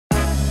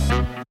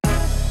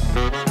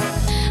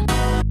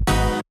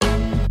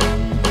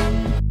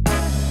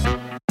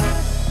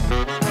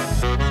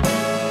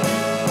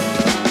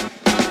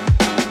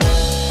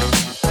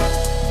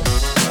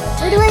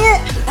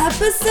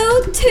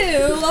episode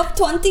 2 of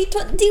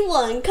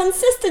 2021.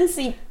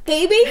 Consistency,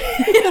 baby.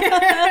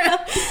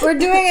 We're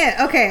doing it.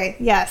 Okay,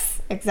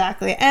 yes,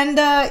 exactly. And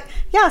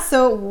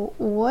so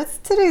what's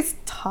today's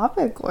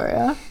topic,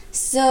 Gloria?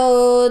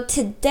 So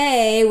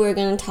today we're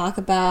going to talk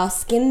about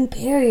skin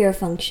barrier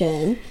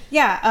function.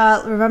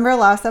 Yeah, remember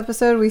last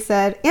episode we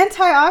said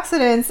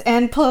antioxidants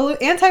and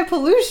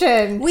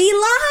anti-pollution. We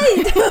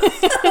lied!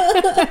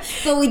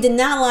 But we did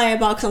not lie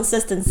about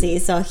consistency.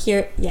 So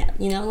here,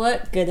 you know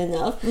what? Good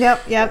enough.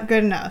 Yep,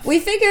 good enough. We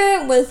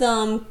figured with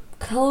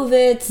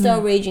COVID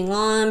still raging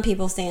on,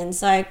 people staying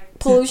inside,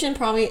 pollution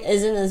probably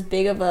isn't as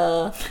big of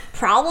a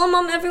problem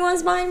on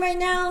everyone's mind right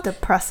now.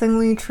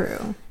 Depressingly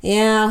true.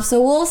 Yeah,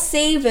 so we'll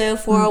save it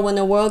for when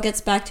the world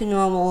gets back to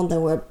normal,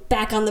 then we're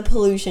back on the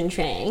pollution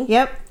train.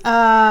 Yep.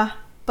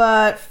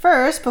 But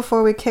first,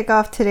 before we kick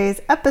off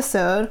today's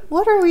episode,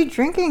 what are we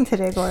drinking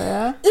today,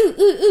 Gloria?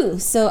 Ooh.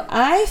 So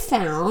I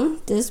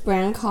found this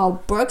brand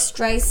called Brooks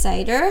Dry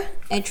Cider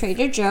at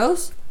Trader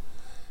Joe's.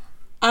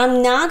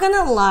 I'm not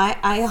gonna lie,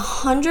 I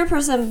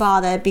 100%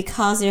 bought it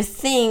because their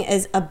thing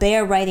is a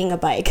bear riding a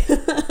bike.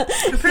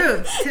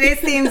 Approved. Today's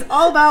theme is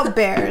all about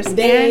bears and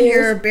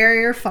your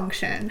barrier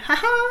function.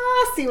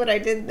 Haha, see what I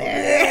did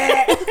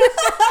there?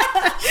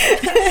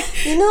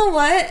 You know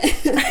what?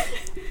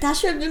 That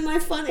should have been my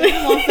fun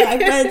animal fact,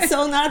 but it's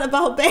so not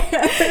about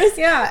bears.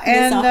 Yeah,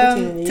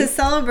 and to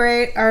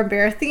celebrate our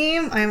bear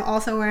theme, I'm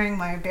also wearing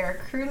my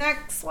bear crew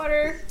neck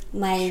sweater.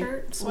 My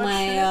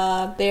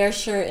bear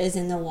shirt is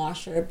in the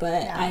washer,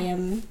 but I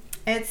am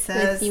it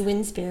says with you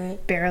in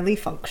spirit. Barely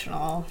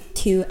functional.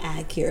 Too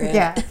accurate.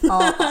 Yeah,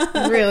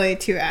 really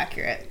too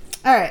accurate.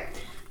 All right.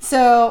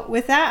 So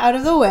with that out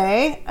of the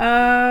way,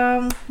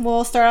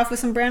 we'll start off with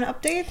some brand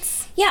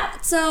updates.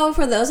 Yeah, so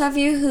for those of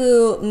you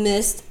who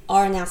missed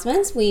our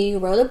announcements, we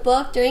wrote a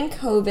book during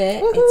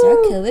COVID. Woohoo! It's our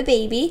COVID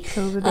baby.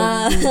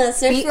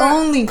 The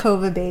only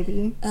COVID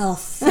baby. Oh,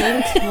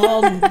 thank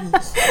God.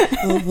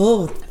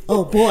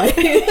 Oh boy.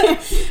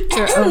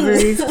 Your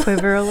ovaries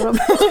quiver a little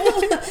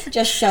bit.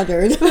 Just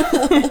shuddered.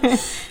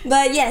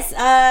 But yes,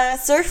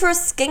 search for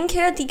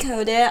Skincare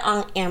Decoded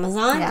on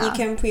Amazon. Yeah. You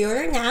can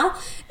pre-order now.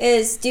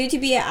 It's due to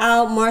be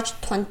out March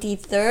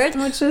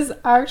 23rd. Which is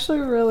actually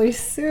really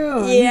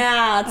soon.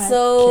 Yeah,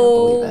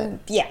 so can't believe it.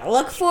 yeah,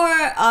 look for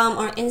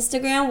our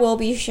Instagram. We'll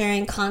be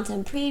sharing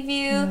content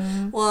preview.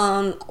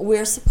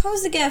 We're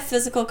supposed to get a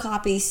physical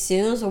copy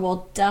soon, so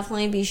we'll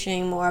definitely be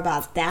sharing more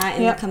about that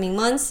in the coming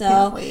months. So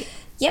Can't wait.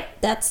 yep,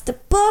 that's the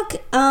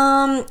book.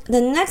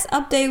 The next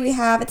update we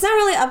have, it's not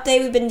really an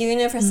update, we've been doing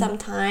it for some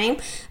time,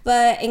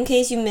 but in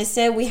case you missed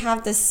it, we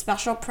have this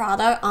special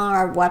product on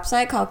our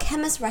website called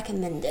Chemist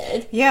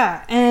Recommended.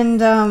 Yeah,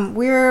 and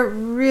we're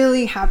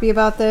really happy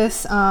about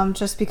this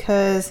just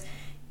because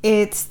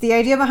it's the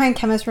idea behind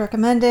Chemist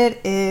Recommended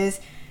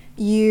is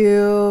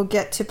you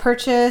get to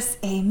purchase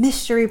a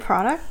mystery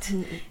product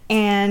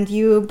and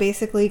you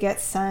basically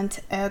get sent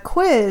a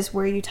quiz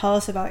where you tell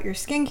us about your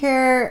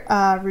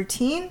skincare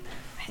routine,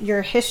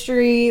 your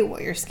history,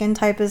 what your skin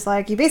type is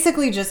like. You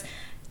basically just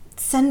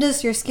send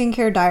us your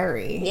skincare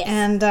diary. Yes.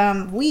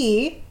 And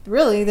we,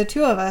 really, the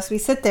two of us, we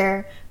sit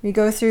there, we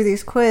go through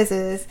these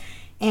quizzes,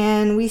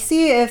 and we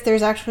see if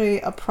there's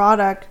actually a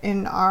product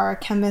in our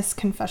Chemist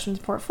Confessions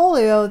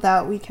portfolio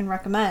that we can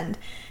recommend.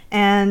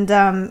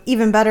 And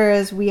even better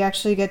is we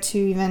actually get to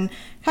even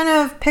kind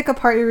of pick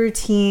apart your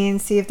routine,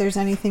 see if there's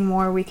anything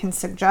more we can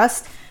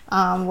suggest,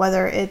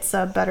 whether it's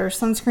a better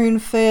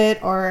sunscreen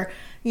fit or,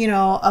 you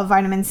know, a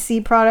vitamin C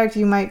product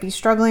you might be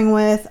struggling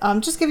with.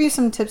 Just give you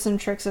some tips and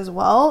tricks as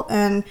well.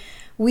 And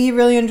we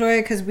really enjoy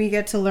it because we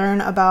get to learn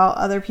about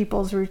other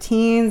people's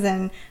routines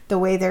and the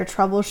way they're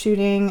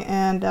troubleshooting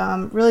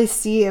and really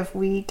see if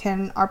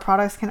our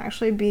products can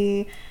actually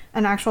be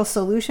an actual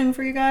solution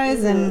for you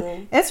guys.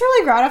 And it's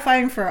really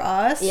gratifying for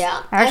us.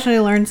 Yeah. I actually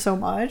learned so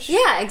much.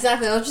 Yeah,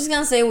 exactly. I was just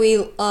gonna say we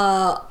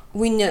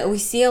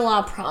see a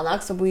lot of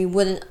products that we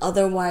wouldn't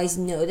otherwise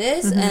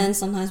notice, and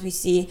sometimes we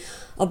see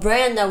a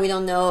brand that we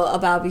don't know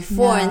about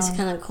before, and it's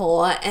kind of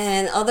cool.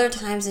 And other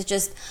times it's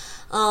just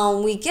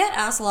we get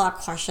asked a lot of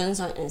questions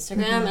on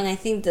Instagram, and I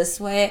think this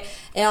way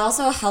it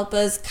also helps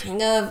us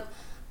kind of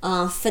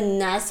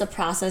finesse the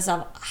process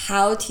of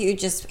how to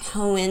just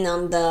hone in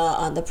on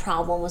the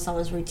problem with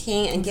someone's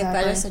routine and give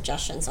better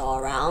suggestions all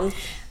around.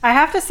 I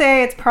have to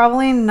say it's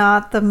probably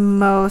not the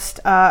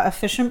most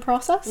efficient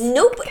process.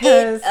 Nope.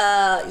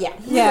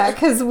 Yeah,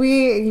 because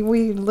we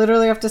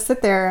literally have to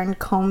sit there and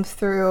comb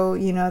through,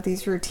 you know,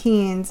 these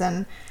routines,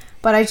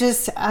 but I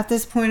just at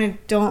this point I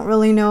don't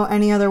really know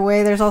any other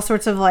way. There's all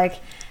sorts of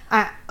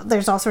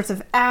there's all sorts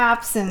of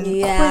apps and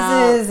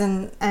quizzes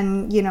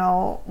and you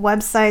know,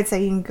 websites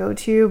that you can go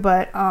to,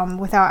 but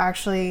without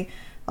actually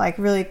like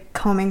really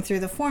combing through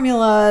the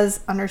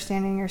formulas,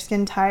 understanding your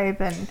skin type,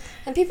 and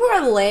people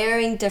are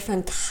layering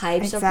different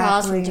types of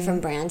products from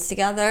different brands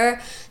together.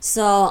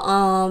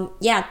 So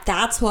yeah,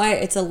 that's why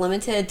it's a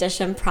limited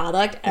edition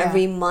product.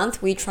 Every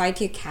month we try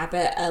to cap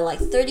it at like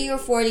 30 or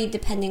 40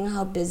 depending on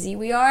how busy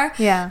we are.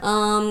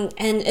 And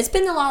it's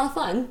been a lot of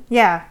fun.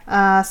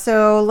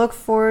 So look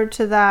forward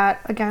to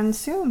that again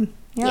soon.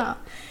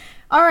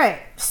 All right.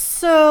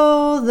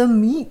 So the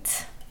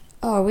meat.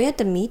 Oh, are we at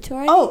the meat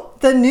already? Oh,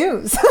 the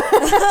news.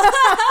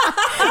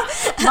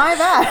 My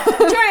bad.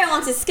 Victoria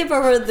wants to skip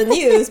over the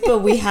news, but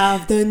we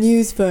have the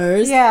news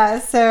first. Yeah,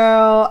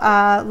 so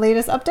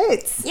latest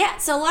updates. Yeah,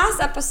 so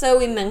last episode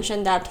we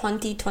mentioned that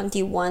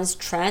 2021's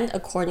trend,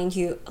 according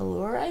to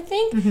Allure, I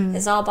think,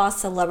 is all about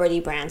celebrity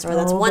brands, or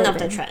that's one of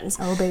the trends.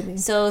 Oh, baby.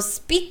 So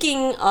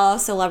speaking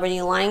of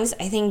celebrity lines,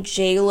 I think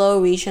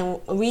JLo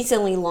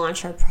recently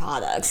launched her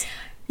products.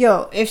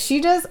 Yo, if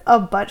she does a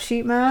butt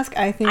sheet mask,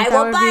 I think that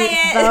would be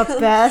the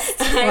best,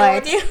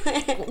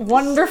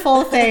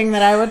 wonderful thing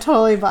that I would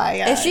totally buy.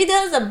 Yeah. If she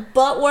does a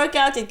butt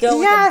workout to go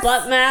with a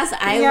butt mask,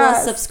 I will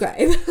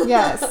subscribe.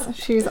 Yes,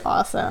 she's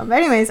awesome.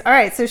 Anyways, all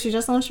right, so she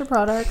just launched her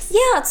products.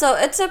 Yeah, so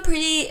it's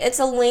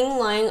a lean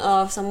line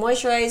of some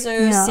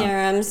moisturizers,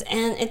 serums,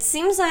 and it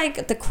seems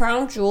like the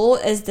crown jewel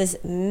is this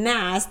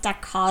mask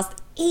that costs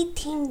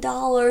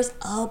 $18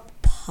 a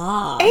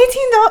pop.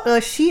 $18 a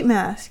sheet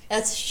mask.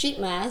 That's a sheet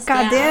mask.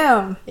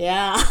 Goddamn.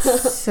 Yeah.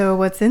 So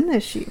what's in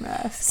this sheet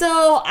mask?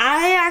 So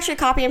I actually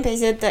copy and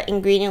pasted the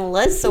ingredient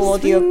list. So we'll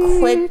do a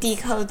quick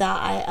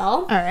decode.il.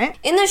 All right.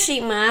 In the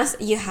sheet mask,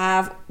 you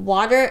have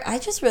water. I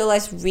just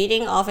realized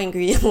reading off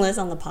ingredient list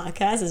on the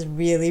podcast is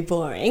really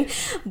boring,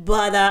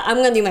 but I'm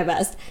gonna do my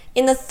best.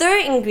 In the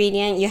third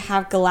ingredient, you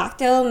have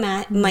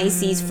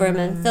Galactomyces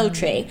ferment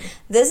filtrate.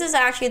 This is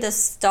actually the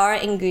star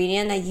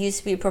ingredient that used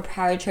to be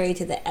proprietary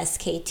to the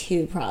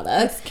SK2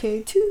 product.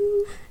 SK2.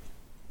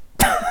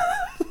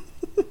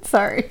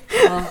 Sorry.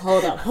 Oh,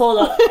 hold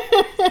up.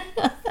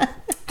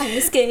 I'm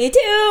SK2.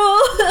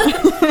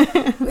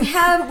 We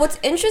have, what's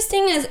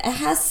interesting is it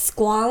has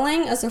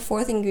squalane as a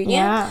fourth ingredient.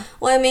 Yeah.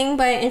 What I mean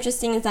by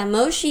interesting is that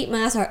most sheet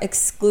masks are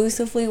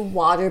exclusively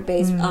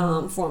water-based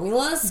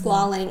formulas.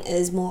 Squalane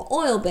is more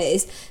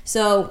oil-based.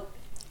 So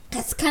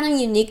that's kind of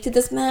unique to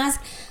this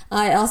mask.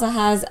 It also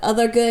has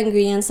other good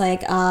ingredients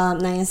like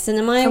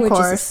niacinamide, which is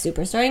a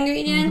superstar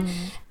ingredient,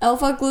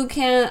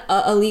 alpha-glucan,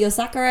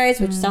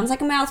 oligosaccharides, which sounds like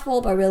a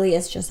mouthful, but really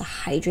it's just a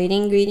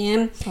hydrating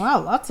ingredient.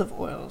 Wow, lots of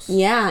oils.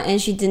 Yeah, and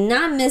she did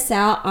not miss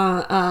out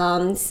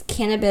on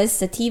cannabis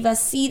sativa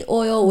seed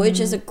oil,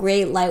 which is a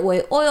great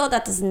lightweight oil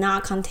that does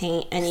not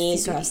contain any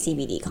sort of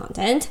CBD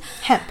content.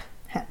 Hemp.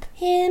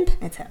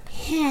 It's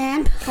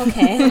hemp.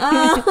 Okay.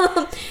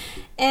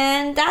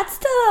 And that's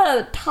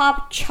the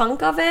top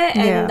chunk of it,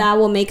 and that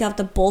will make up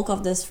the bulk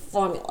of this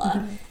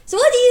formula. So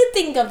what do you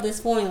think of this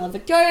formula,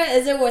 Victoria?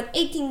 Is it worth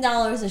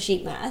 $18 a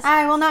sheet mask?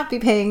 I will not be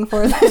paying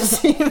for this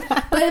sheet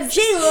mask. But if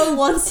JLo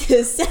wants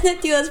to send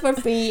it to us for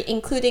free,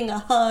 including a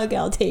hug,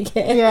 I'll take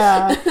it.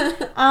 Yeah.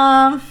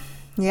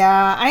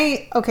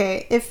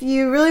 Okay, if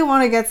you really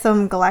want to get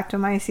some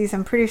galactomyces,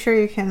 I'm pretty sure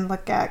you can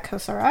look at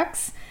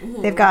CosRx.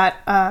 They've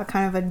got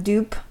kind of a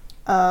dupe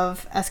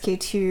of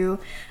SK2.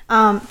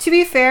 To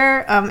be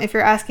fair, if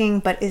you're asking,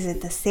 but is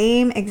it the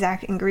same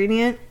exact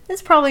ingredient?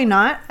 It's probably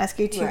not.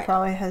 SK2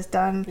 probably has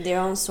done their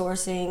own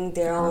sourcing,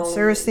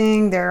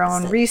 their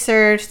own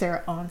research,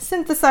 their own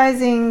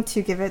synthesizing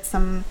to give it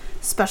some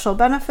special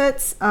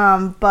benefits.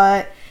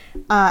 But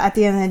at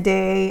the end of the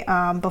day,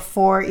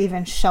 before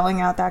even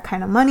shelling out that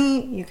kind of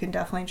money, you can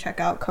definitely check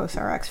out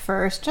CosRx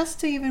first, just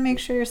to even make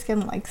sure your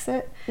skin likes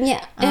it.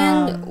 Yeah,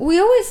 and we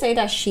always say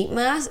that sheet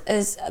mask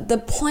is, the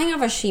point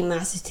of a sheet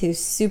mask is to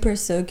super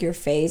soak your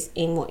face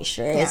in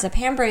moisture. Yeah. It's a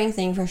pampering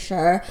thing for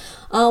sure.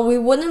 We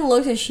wouldn't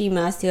look to sheet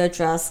mask to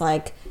address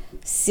like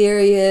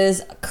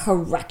serious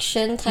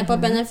correction type of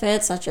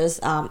benefits, such as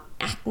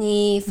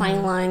acne,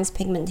 fine lines,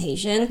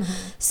 pigmentation.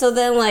 So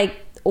then,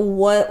 like,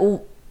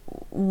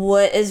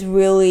 what is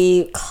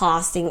really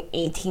costing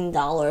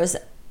 $18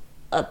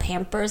 a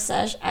pamper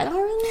sesh? I don't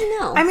really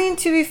know. I mean,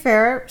 to be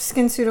fair,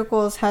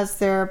 SkinCeuticals has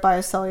their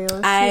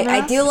biocellulose.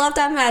 I do love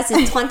that mask.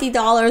 It's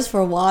 $20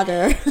 for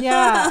water.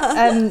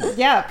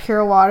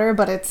 Pure water,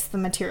 but it's the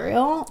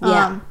material.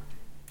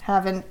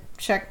 Haven't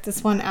checked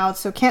this one out,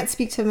 so can't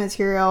speak to the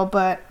material,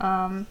 but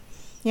I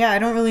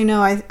don't really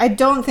know. I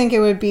don't think it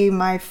would be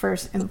my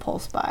first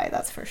impulse buy,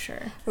 that's for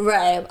sure.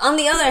 Right. On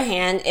the other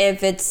hand,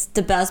 if it's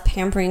the best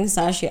pampering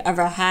sesh you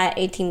ever had,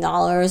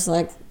 $18,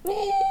 like,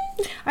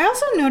 I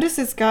also noticed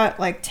it's got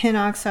like tin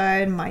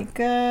oxide,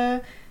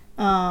 mica.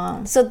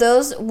 So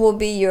those will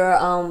be your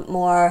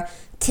more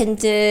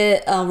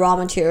tinted raw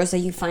materials that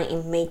you find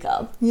in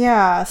makeup.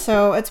 Yeah,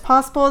 so it's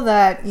possible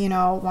that,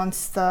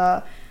 once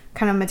the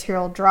kind of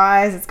material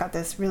dries, it's got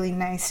this really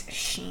nice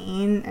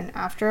sheen and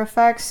after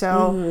effects,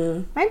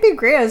 so might be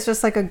great as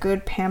just like a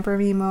good pamper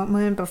me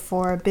moment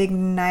before a big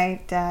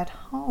night at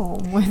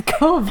home with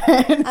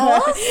COVID.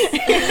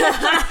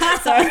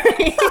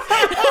 Sorry.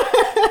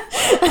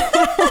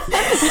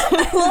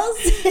 I will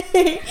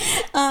say,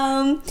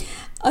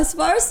 as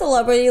far as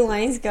celebrity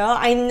lines go,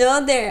 I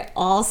know they're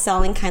all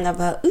selling kind of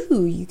a,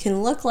 ooh, you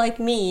can look like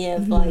me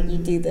if like you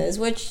do this,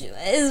 which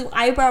is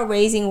eyebrow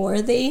raising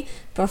worthy.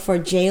 But for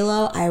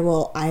JLo, I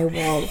will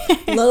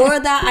lower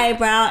that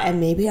eyebrow and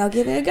maybe I'll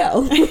give it a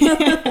go.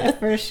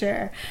 For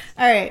sure.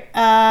 All right.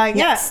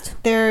 Next.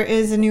 There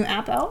is a new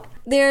app out.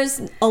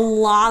 there's a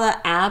lot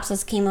of apps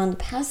that came out in the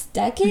past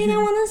decade, I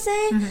want to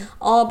say,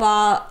 all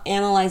about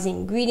analyzing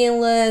ingredient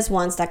lists,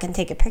 ones that can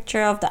take a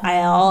picture of the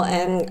aisle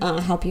and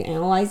help you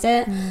analyze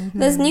it.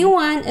 This new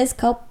one is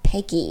called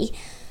Picky.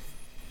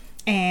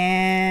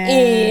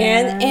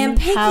 And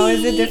Picky, how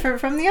is it different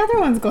from the other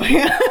ones going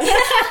on?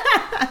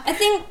 I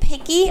think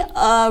Picky,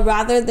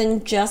 rather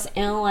than just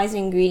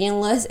analyzing ingredient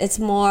lists, it's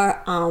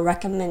more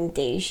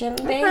recommendation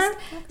based.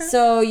 Okay.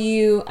 So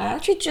I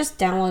actually just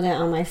downloaded it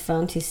on my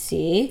phone to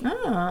see.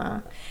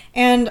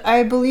 And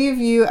I believe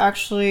you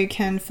actually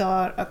can fill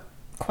out a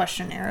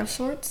questionnaire of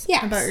sorts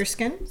about your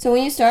skin. So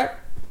when you start,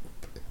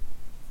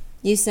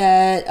 you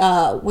said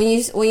when you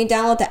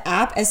download the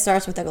app, it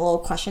starts with like a little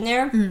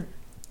questionnaire.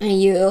 And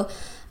you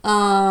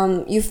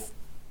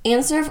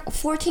answer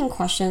 14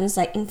 questions.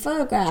 Like in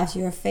photographs,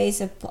 your face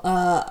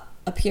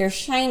appears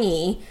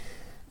shiny,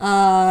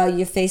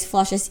 your face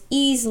flushes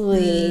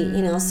easily,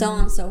 so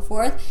on and so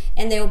forth.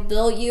 And they'll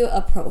build you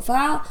a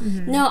profile.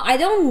 Now, I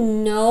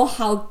don't know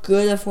how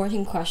good a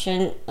 14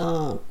 question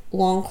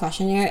long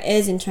questionnaire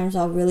is in terms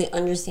of really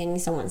understanding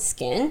someone's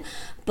skin,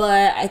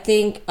 but I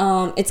think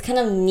it's kind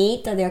of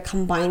neat that they're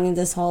combining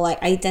this whole like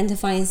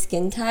identifying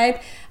skin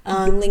type,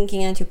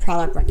 linking it to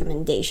product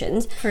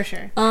recommendations. For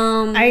sure.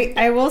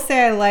 I will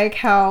say I like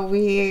how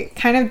we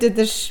kind of did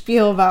this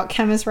spiel about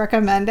Chemist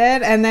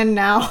Recommended, and then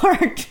now are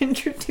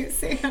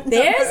introducing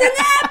there's an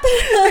app.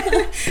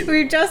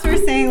 We just were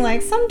saying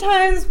like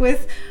sometimes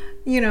with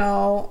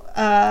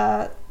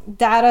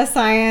data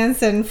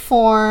science and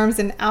forms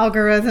and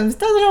algorithms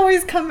doesn't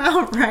always come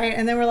out right,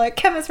 and then we're like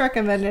Chemist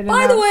Recommended.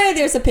 By the way,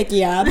 there's a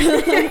Picky app. But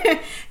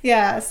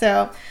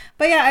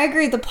yeah, I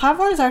agree. The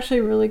platform is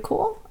actually really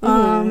cool.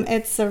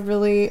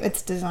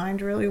 It's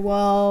designed really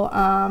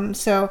well.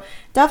 So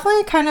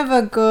definitely kind of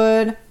a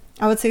good,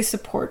 I would say,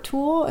 support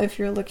tool if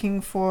you're looking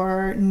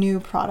for new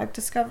product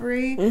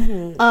discovery.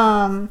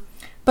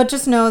 But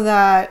just know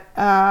that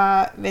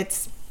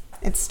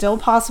it's still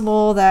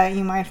possible that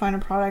you might find a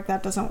product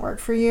that doesn't work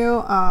for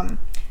you.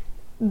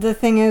 The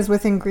thing is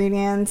with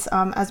ingredients,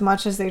 as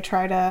much as they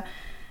try to,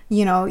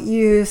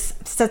 use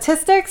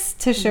statistics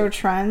to show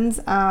trends,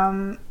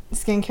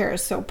 skincare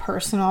is so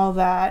personal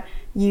that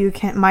you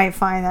might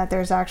find that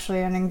there's actually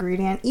an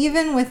ingredient,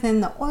 even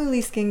within the oily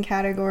skin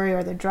category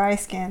or the dry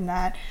skin,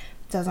 that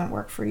doesn't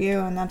work for you,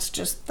 and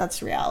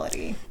that's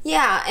reality.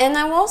 Yeah, and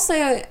I will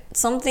say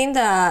something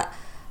that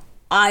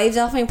I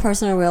definitely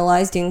personally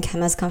realized doing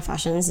Chemist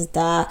Confessions is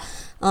that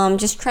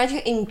just try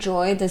to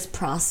enjoy this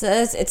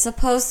process. It's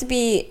supposed to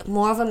be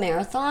more of a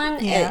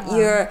marathon.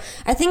 I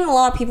think a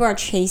lot of people are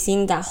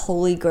chasing that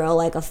holy grail,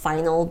 like a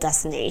final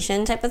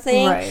destination type of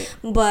thing. Right.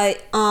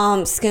 But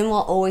skin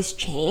will always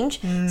change.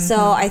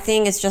 So I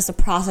think it's just a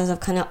process of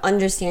kind of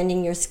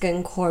understanding your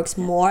skin quirks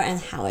more and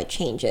how it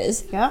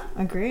changes. Yeah,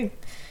 agreed.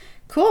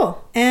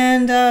 Cool.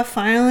 And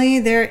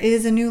finally, there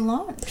is a new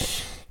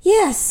launch.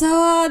 Yeah,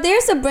 so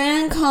there's a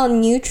brand called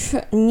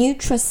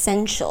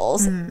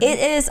Nutricentials. It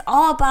is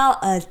all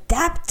about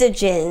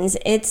adaptogens.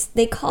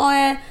 They call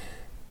it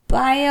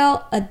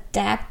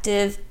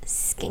bioadaptive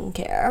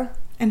skincare.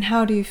 And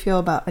how do you feel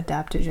about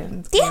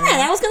adaptogens? Damn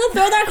it, I was going to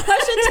throw that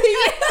question to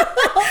you.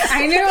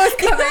 I knew it was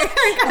coming.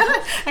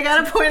 I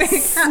got to point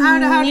it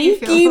out. How do you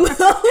feel?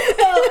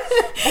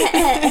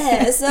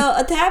 So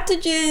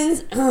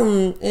adaptogens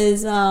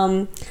is...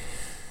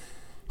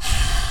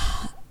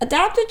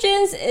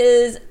 Adaptogens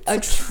is a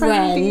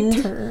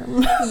trend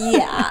term.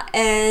 Yeah,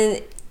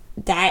 and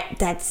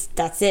that's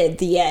it.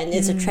 The end.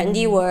 It's a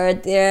trendy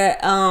word.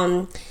 It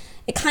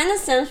kind of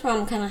stems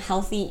from kind of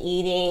healthy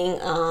eating,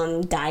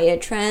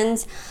 diet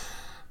trends.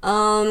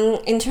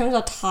 In terms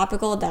of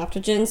topical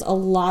adaptogens, a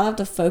lot of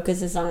the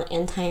focus is on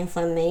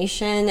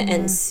anti-inflammation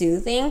and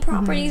soothing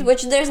properties,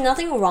 which there's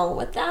nothing wrong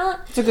with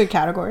that. It's a good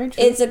category.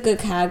 True. It's a good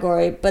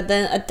category, but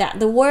then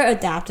the word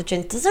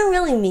adaptogen doesn't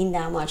really mean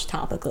that much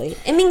topically.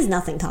 It means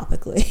nothing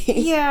topically.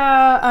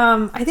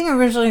 Yeah, I think it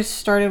originally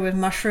started with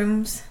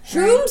mushrooms.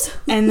 Shrooms? Right?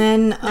 And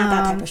then... Not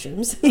that type of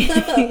shrooms.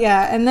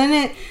 Yeah, and then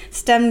it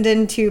stemmed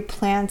into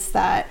plants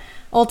that...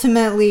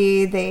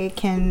 ultimately, they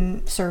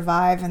can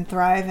survive and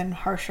thrive in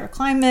harsher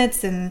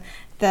climates, and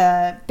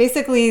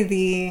basically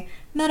the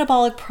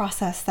metabolic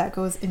process that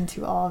goes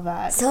into all of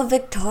that. So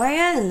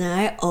Victoria and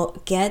I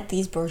get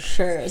these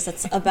brochures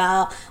that's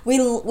about we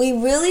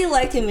really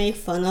like to make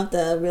fun of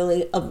the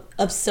really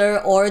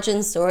absurd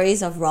origin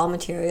stories of raw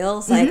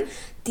materials, like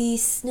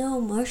these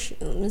snow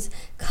mushrooms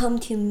come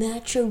to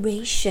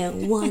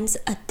maturation once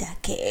a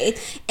decade,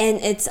 and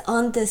it's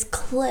on this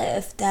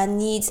cliff that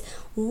needs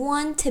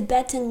one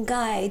Tibetan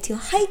guy to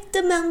hike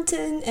the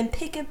mountain and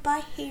pick it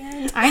by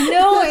hand. I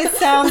know it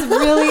sounds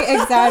really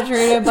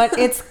exaggerated, but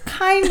it's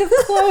kind of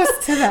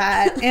close to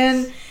that.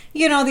 And,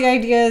 the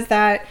idea is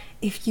that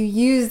if you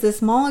use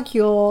this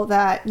molecule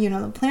that,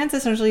 the plants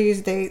essentially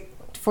use,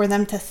 for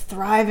them to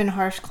thrive in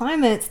harsh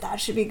climates, that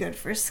should be good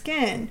for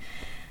skin.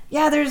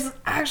 yeah, there's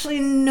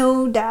actually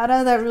no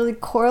data that really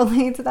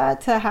correlates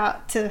that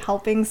to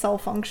helping cell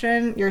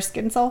function, your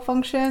skin cell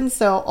function.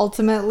 So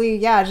ultimately,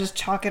 yeah, just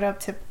chalk it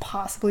up to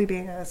possibly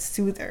being a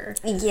soother.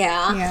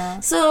 Yeah.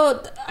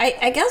 So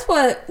I guess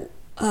what,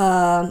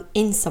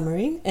 in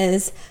summary,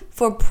 is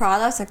for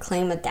products that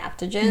claim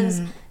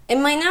adaptogens, it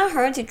might not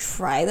hurt to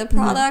try the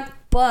product.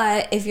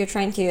 But if you're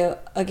trying to,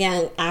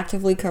 again,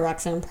 actively correct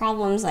some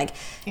problems like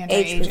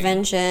age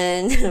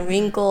prevention,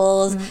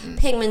 wrinkles,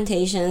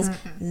 pigmentations,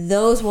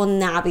 those will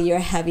not be your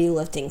heavy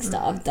lifting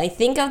stuff. I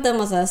think of them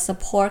as a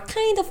support,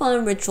 kind of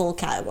a ritual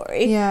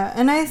category. Yeah,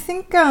 and I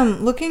think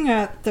looking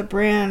at the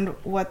brand,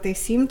 what they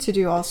seem to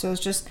do also is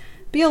just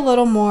be a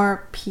little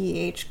more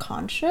pH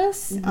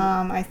conscious.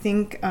 I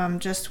think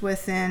just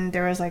within,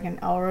 there was like an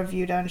Elle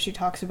review done, she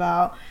talks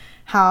about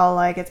how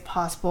like it's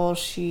possible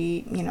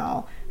she, you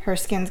know, her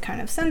skin's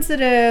kind of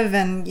sensitive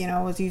and, you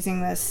know, was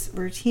using this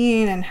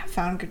routine and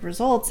found good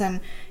results.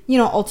 And, you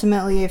know,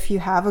 ultimately, if you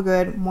have a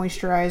good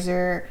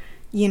moisturizer,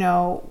 you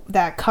know,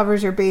 that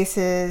covers your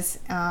bases,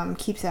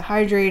 keeps it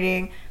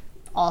hydrating,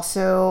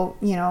 also,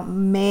 you know,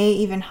 may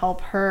even help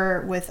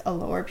her with a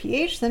lower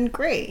pH, then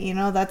great. You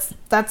know,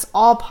 that's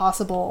all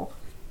possible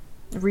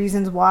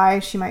reasons why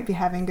she might be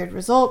having good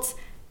results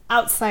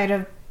outside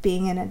of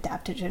being an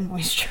adaptogen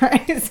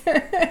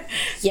moisturizer.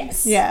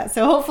 Yes. Yeah,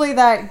 so hopefully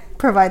that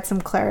provides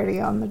some clarity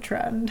on the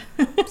trend.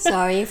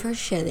 Sorry for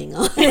shitting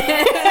on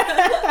it.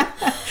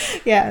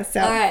 Yeah,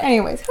 so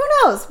anyways, who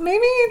knows?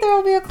 Maybe there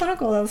will be a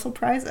clinical that will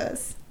surprise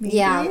us. Maybe.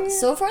 Yeah,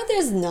 so far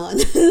there's none.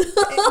 You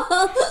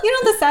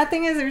know, the sad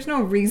thing is there's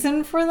no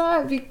reason for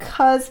that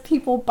because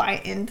people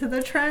buy into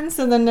the trend.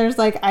 So then there's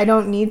like, I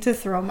don't need to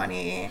throw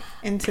money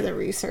into the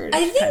research.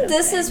 I think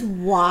this is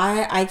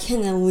why I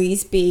can at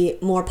least be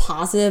more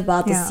positive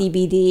about the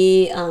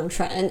CBD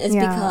trend. It's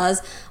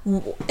because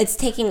it's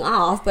taking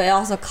off, but it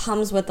also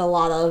comes with a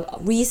lot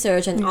of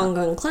research and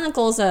ongoing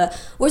clinicals.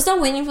 We're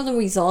still waiting for the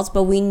results,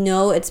 but we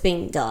know it's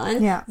being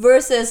done. Yeah.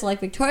 Versus, like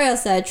Victoria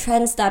said,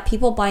 trends that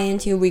people buy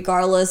into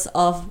regardless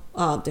of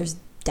there's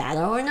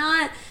data or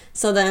not.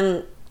 So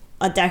then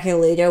a decade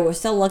later, we're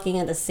still looking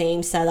at the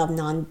same set of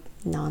non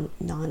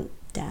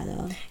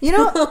data. You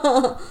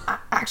know,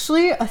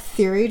 actually, a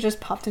theory just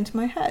popped into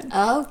my head.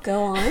 Oh,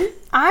 go on.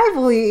 I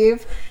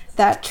believe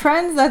that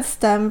trends that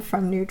stem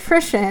from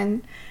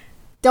nutrition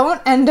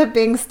don't end up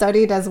being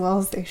studied as well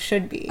as they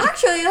should be.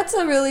 Actually, that's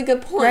a really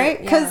good point.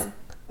 Right? Because,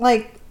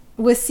 like,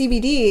 with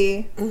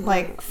CBD,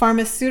 like,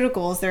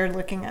 pharmaceuticals, they're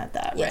looking at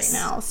that right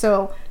now.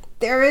 So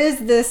there is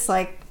this,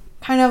 like,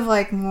 kind of,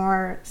 like,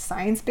 more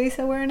science-based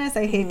awareness,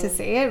 I hate to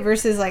say it,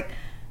 versus, like,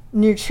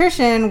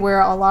 nutrition,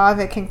 where a lot of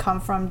it can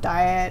come from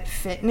diet,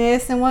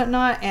 fitness, and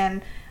whatnot,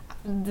 and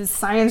the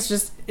science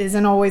just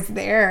isn't always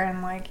there.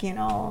 And, like, you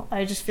know,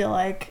 I just feel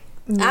like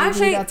maybe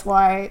actually, that's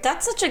why.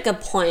 That's such a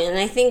good point. And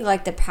I think,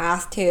 like, the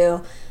path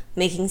to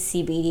making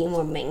CBD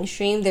more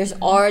mainstream, there's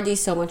already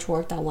so much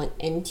work that went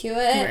into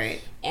it.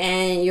 Right.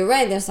 And you're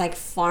right, there's like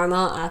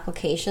pharma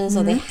applications,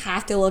 so they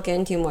have to look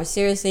into more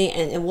seriously.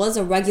 And it was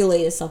a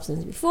regulated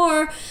substance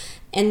before.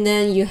 And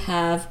then you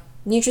have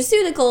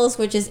nutraceuticals,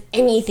 which is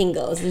anything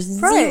goes. There's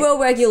zero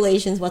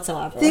regulations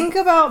whatsoever. Think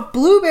about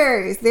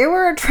blueberries. They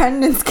were a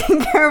trend in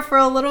skincare for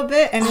a little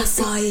bit, and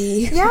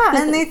acai. Yeah,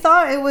 and they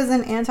thought it was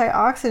an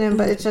antioxidant,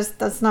 but it's just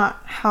that's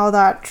not how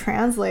that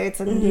translates,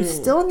 and you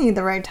still need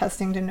the right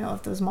testing to know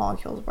if those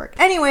molecules work.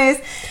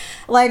 Anyways,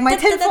 like my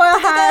tinfoil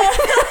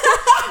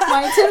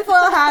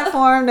hat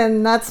formed,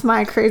 and that's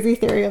my crazy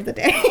theory of the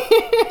day.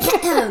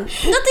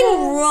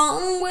 Nothing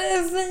wrong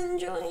with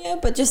enjoying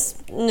it, but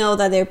just know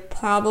that there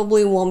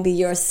probably won't be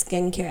your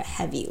skincare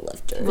heavy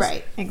lifters.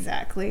 Right,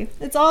 exactly.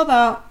 It's all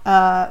about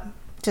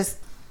just,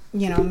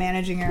 you know,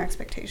 managing your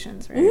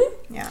expectations, right?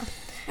 Yeah.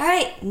 All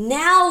right,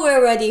 now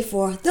we're ready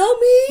for the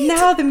meat.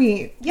 Now the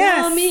meat.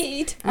 Yes. The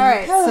meat. All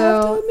right,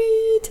 so the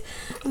meat.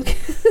 Okay.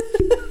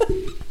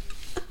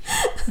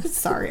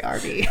 Sorry,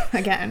 RB.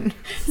 Again.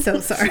 So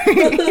sorry.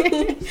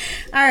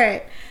 All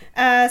right.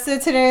 So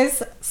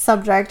today's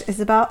subject is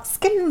about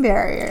skin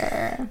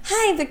barrier.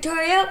 Hi,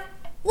 Victoria.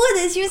 What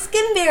is your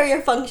skin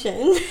barrier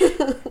function?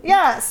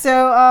 Yeah,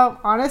 so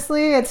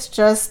honestly, it's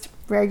just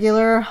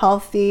regular,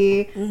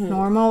 healthy,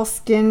 normal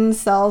skin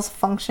cells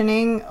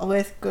functioning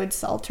with good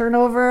cell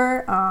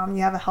turnover.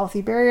 You have a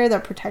healthy barrier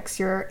that protects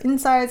your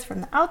insides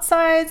from the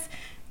outsides,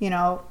 you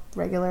know,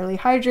 regularly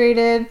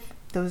hydrated.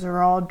 Those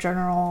are all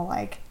general,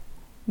 like,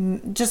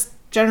 just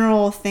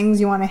general things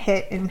you want to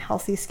hit in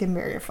healthy skin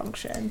barrier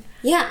function.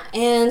 Yeah,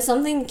 and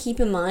something to keep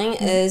in mind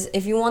is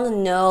if you want to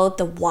know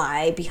the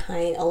why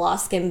behind a lot of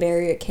skin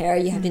barrier care,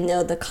 you have to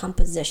know the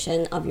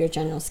composition of your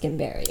general skin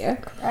barrier.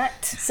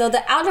 Correct. So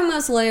the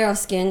outermost layer of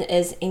skin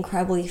is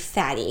incredibly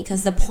fatty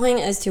because the point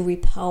is to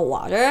repel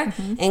water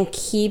and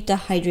keep the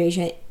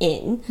hydration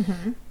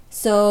in.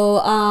 So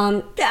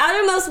the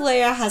outermost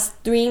layer has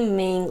three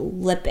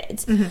main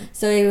lipids.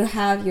 So you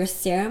have your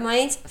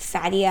ceramides,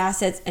 fatty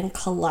acids, and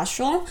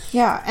cholesterol.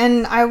 Yeah,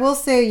 and I will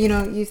say, you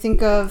know, you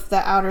think of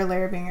the outer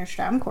layer being your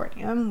stratum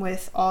corneum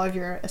with all of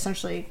your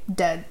essentially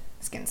dead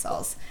skin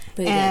cells.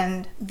 Pretty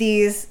And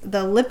the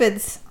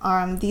lipids,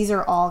 these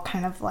are all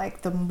kind of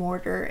like the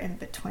mortar in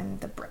between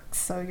the bricks.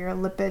 So your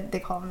lipid, they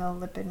call them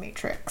the lipid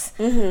matrix.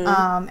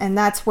 And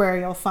that's where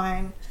you'll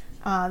find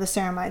the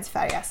ceramides,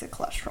 fatty acid,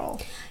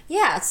 cholesterol.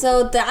 Yeah,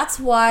 so that's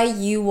why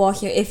you will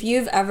hear, if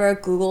you've ever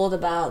Googled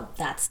about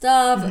that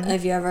stuff,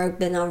 if you've ever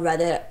been on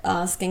Reddit,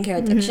 skincare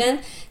addiction,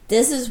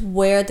 this is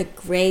where the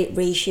great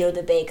ratio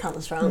debate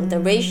comes from.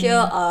 The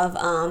ratio of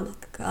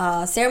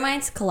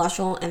ceramides,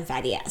 cholesterol, and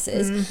fatty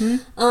acids.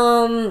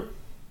 The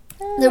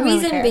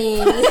reason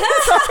being...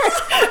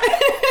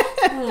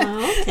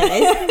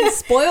 okay,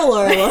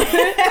 spoiler alert.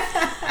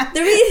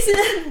 The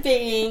reason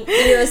being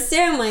your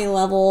ceramide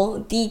level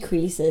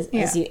decreases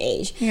as you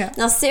age.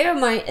 Now,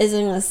 ceramide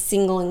isn't a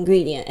single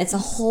ingredient. It's a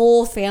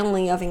whole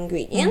family of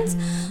ingredients.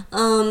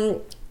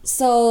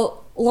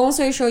 So, long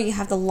story short, you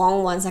have the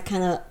long ones that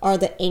kind of are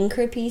the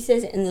anchor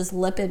pieces in this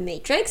lipid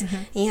matrix.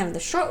 And you have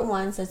the short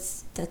ones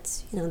that's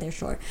they're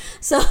short.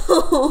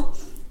 So...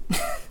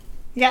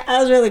 Yeah, that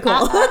was really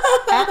cool.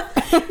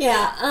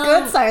 Yeah,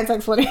 good science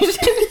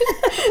explanation.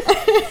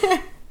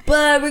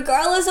 But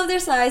regardless of their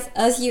size,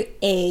 as you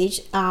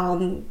age,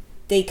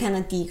 they kind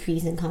of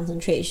decrease in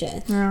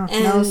concentration. Oh,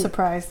 and no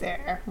surprise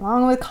there.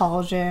 Along with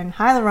collagen,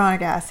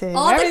 hyaluronic acid,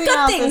 all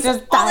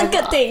the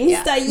good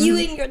things that you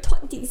in your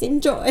 20s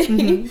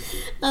enjoy.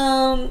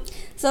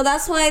 So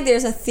that's why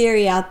there's a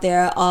theory out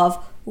there of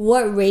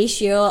what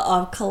ratio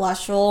of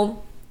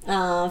cholesterol,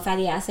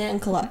 fatty acid, and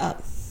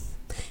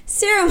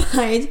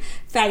ceramide,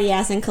 fatty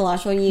acid, and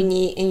cholesterol you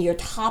need in your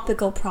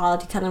topical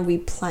product to kind of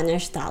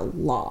replenish that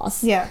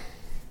loss. Yeah.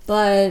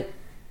 But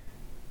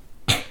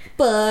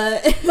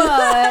at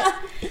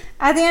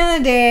the end of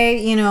the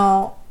day,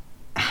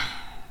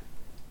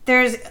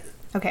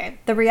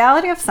 the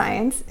reality of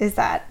science is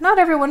that not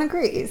everyone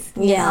agrees.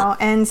 You know?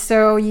 And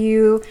so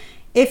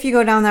if you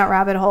go down that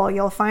rabbit hole,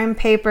 you'll find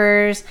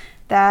papers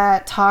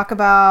that talk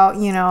about,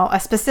 a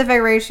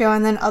specific ratio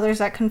and then others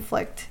that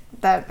conflict.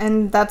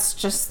 And that's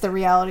just the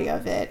reality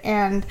of it.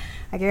 And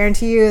I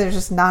guarantee you there's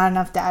just not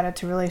enough data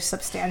to really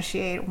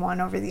substantiate one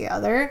over the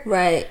other.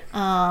 Right.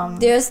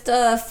 There's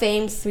the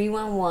famed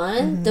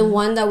 311. The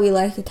one that we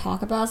like to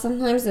talk about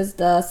sometimes is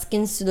the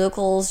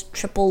SkinCeuticals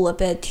triple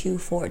lipid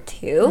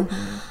 242.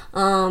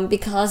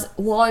 Because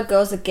while it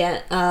goes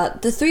again,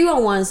 the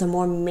 311 is a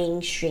more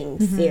mainstream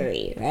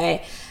theory,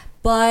 right?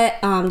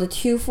 But the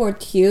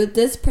 242,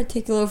 this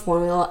particular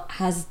formula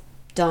has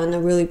done a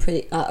really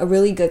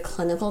good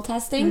clinical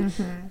testing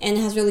and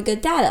has really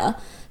good data.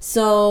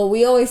 So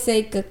we always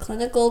say good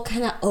clinical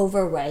kind of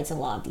overrides a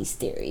lot of these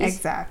theories.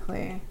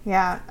 Exactly.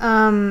 Yeah.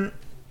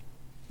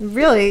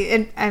 Really,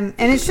 and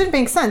it should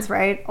make sense,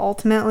 right?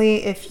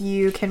 Ultimately, if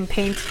you can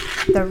paint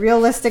the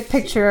realistic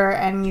picture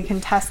and you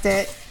can test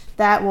it,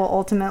 that will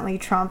ultimately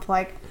trump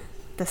like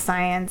the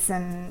science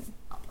and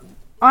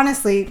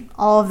honestly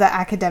all of the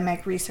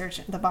academic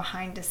research, the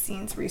behind the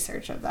scenes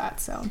research of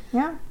that. So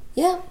yeah.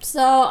 Yeah,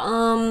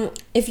 so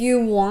if you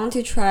want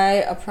to try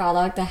a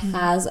product that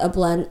has a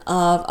blend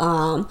of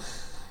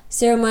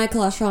ceramide,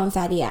 cholesterol, and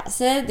fatty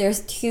acid,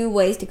 there's two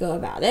ways to go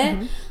about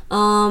it.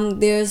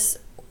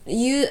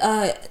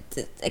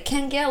 It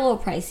can get a little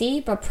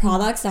pricey, but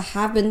products that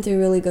have been through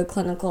really good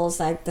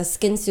clinicals, like the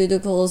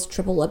SkinCeuticals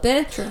triple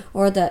lipid,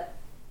 or the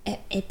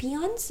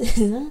Epionce,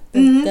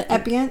 the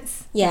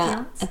Epionce.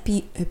 Yeah,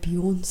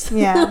 Epionce.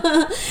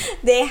 Yeah,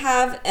 they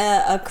have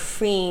a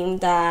cream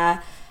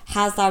that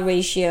has that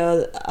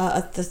ratio,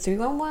 the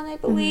 311, I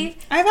believe.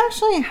 I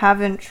actually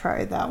haven't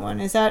tried that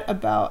one. Is that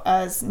about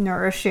as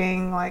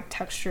nourishing, like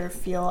texture,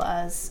 feel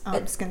as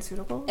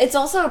SkinCeuticals? It's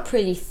also a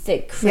pretty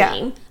thick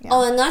cream. Yeah.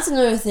 Oh, and that's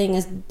another thing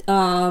is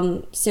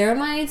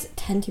ceramides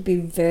tend to be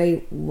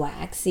very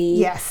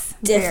waxy,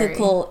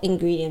 difficult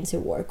ingredient to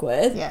work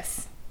with.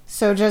 Yes.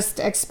 So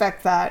just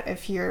expect that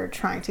if you're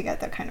trying to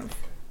get that kind of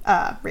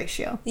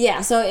ratio.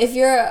 Yeah, so if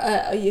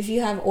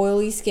you have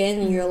oily skin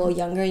and you're a little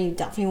younger and you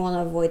definitely want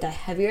to avoid that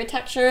heavier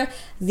texture,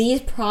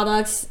 these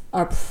products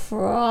are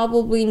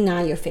probably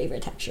not your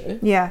favorite texture.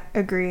 Yeah,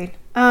 agreed.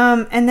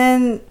 And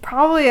then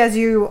probably as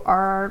you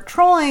are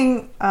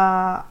trolling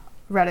Reddit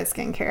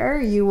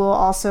skincare, you will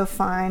also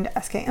find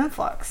SK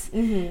Influx.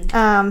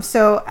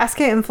 So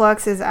SK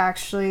Influx is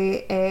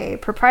actually a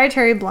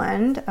proprietary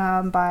blend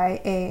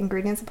by a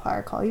ingredient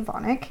supplier called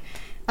Evonik.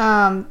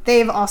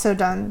 They've also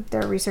done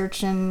their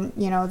research in,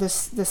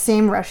 the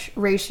same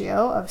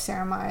ratio of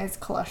ceramides,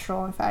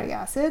 cholesterol, and fatty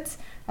acids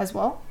as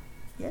well.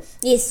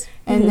 Yes.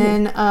 And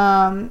then,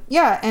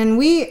 and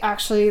we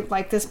actually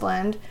like this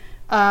blend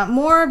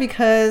more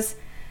because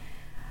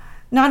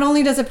not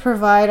only does it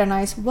provide a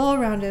nice,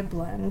 well-rounded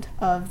blend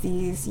of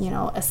these,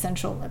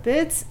 essential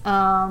lipids,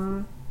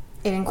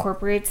 it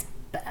incorporates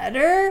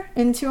better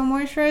into a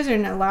moisturizer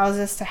and allows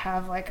us to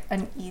have like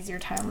an easier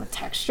time with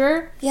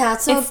texture. Yeah,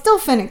 so it's still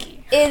finicky.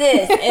 It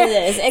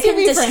is. It can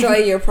destroy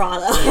your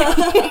product.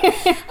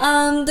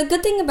 The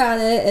good thing about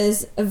it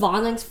is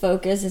Evonic's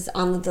focus is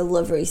on the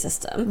delivery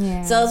system.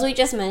 Yeah. So as we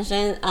just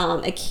mentioned,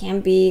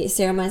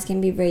 ceramides can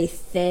be very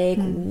thick,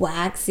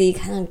 waxy,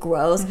 kind of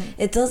gross.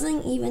 It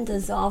doesn't even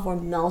dissolve or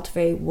melt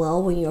very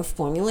well when you're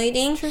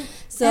formulating. True.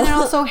 So And it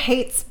also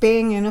hates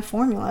being in a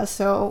formula,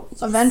 so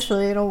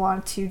eventually it'll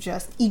want to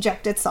just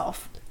eject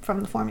itself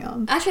from the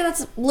formula. actually,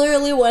 that's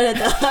literally what it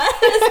does.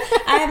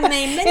 I have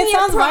made many It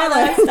sounds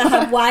products violent. that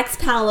have wax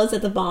palettes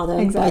at the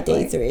bottom by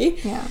day 3.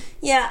 Yeah.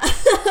 Yeah.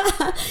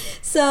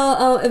 So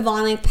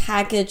Evonik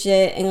packaged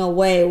it in a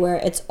way where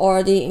it's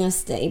already in a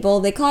stable.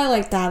 They call it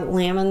like that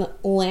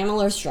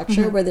lamellar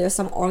structure where there's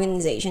some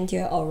organization to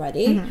it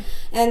already.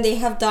 And they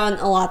have done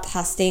a lot of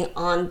testing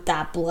on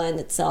that blend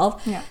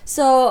itself. Yeah.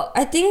 So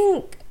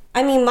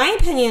my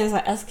opinion is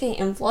that SK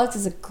Influx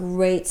is a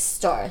great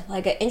start,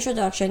 like an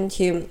introduction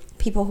to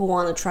people who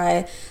want to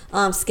try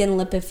skin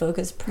lipid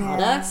focused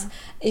products.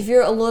 If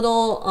you're a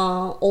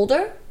little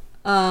older,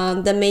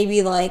 then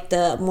maybe like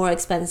the more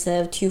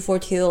expensive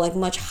 242, like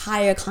much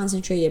higher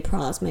concentrated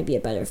products might be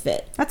a better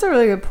fit. That's a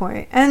really good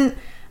point. And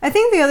I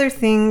think the other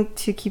thing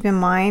to keep in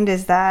mind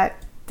is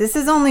that this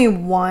is only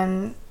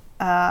one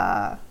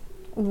I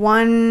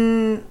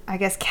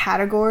guess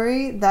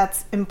category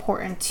that's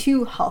important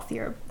to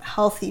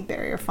healthy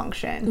barrier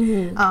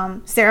function.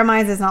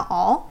 Ceramides is not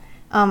all,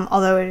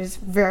 although it is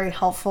very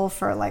helpful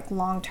for like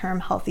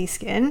long-term healthy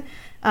skin,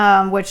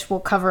 which we'll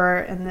cover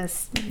in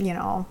this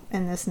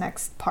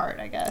next part,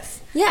 I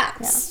guess. Yeah.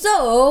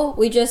 So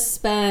we just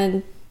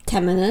spent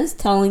 10 minutes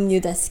telling you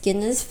that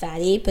skin is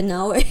fatty, but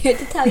now we're here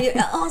to tell you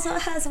it also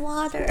has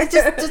water.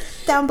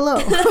 just down below.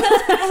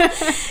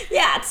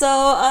 Yeah,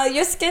 so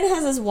your skin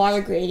has this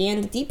water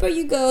gradient. The deeper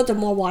you go, the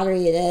more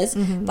watery it is.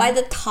 By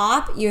the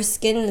top, your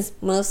skin is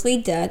mostly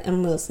dead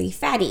and mostly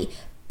fatty.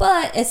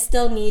 But it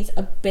still needs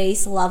a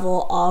base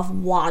level of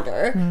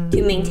water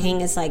to maintain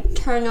its like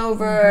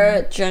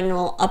turnover,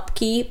 general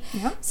upkeep.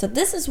 Yep. So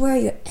this is where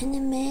your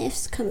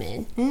NMFs come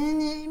in.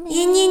 NMFs.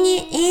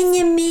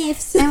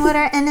 NMFs. And what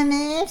are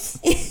NMFs?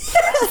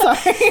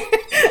 Sorry.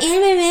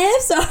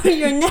 NMFs are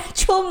your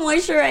natural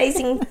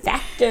moisturizing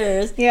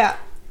factors. Yeah.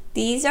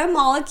 These are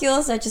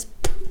molecules that just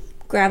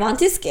grab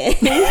onto skin,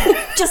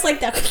 just like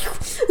that.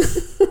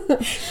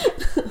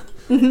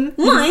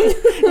 Mine.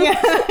 Yeah.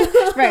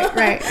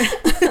 Right.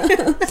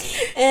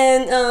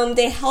 And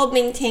they help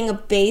maintain a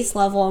base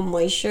level of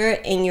moisture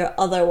in your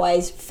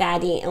otherwise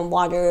fatty and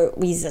water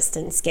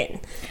resistant skin.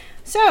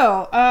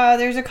 So,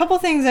 there's a couple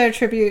things that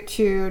attribute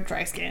to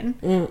dry skin.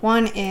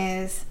 One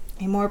is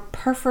a more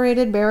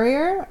perforated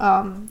barrier.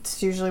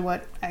 It's usually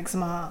what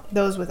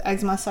those with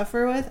eczema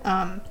suffer with.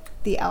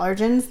 The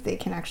allergens, they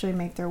can actually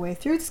make their way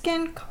through the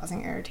skin,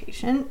 causing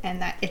irritation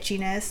and that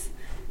itchiness,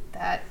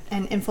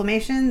 and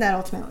inflammation that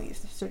ultimately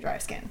leads to dry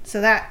skin. So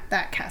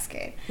that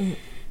cascade.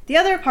 The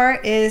other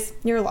part is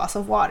your loss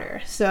of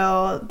water.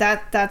 So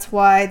that's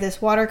why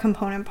this water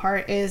component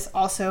part is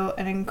also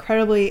an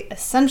incredibly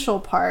essential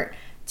part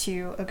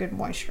to a good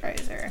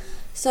moisturizer.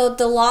 So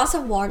the loss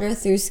of water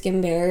through skin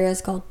barrier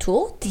is called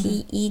TEWL,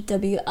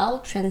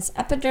 T-E-W-L,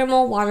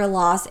 transepidermal water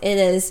loss. It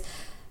is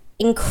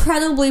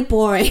incredibly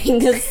boring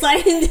because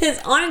scientists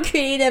aren't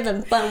creative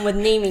and fun with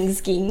naming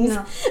schemes.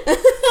 No.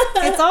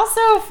 It's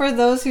also, for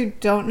those who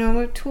don't know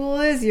what TOOL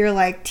is, you're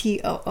like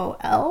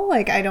TOOL.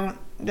 Like,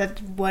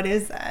 what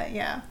is that?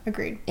 Yeah,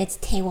 agreed. It's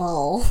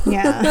TEWL.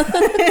 Yeah.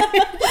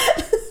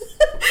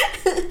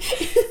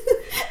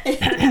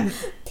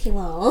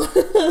 TEWL.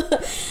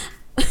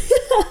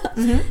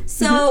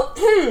 So,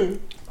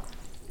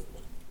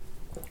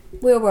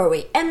 where were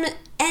we?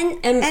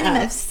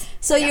 NMFs.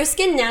 So your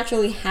skin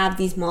naturally have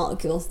these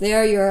molecules.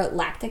 They're your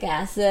lactic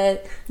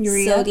acid,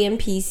 Urea. sodium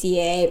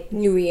PCA,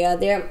 urea.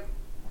 They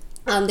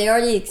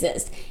already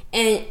exist,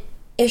 and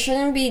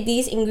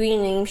these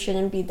ingredient names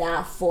shouldn't be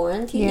that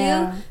foreign to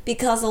you,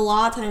 because a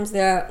lot of times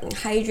their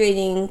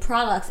hydrating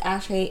products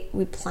actually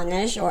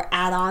replenish or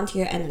add on to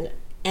your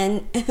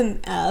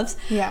NMFs.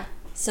 Yeah.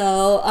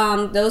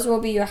 So those will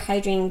be your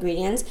hydrating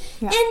ingredients.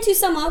 Yeah. And to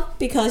sum up,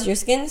 because your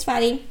skin is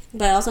fatty,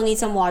 but also needs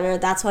some water,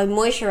 that's why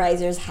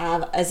moisturizers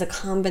have as a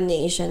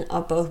combination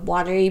of both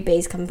watery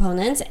based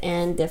components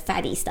and the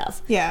fatty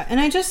stuff. Yeah, and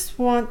I just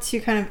want to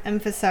kind of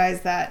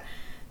emphasize that,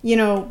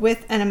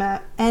 with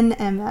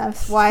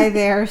NMFs, why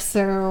they're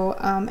so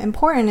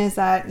important is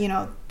that,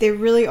 they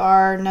really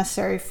are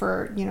necessary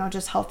for,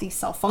 just healthy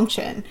cell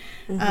function.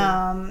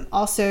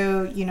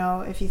 Also,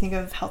 if you think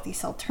of healthy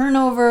cell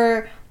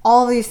turnover,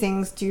 all of these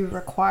things do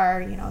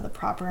require, the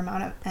proper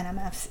amount of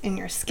NMFs in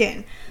your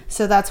skin.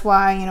 So that's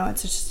why,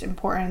 it's just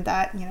important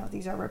that,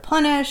 these are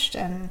replenished,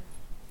 and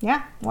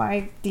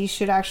why these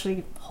should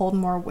actually hold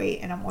more weight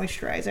in a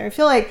moisturizer. I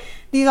feel like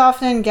these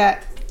often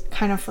get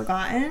kind of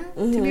forgotten,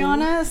 to be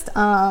honest.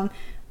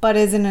 but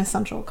is an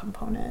essential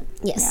component.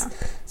 Yes.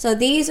 Yeah. So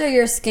these are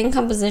your skin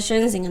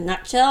compositions in a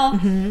nutshell.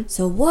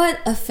 So what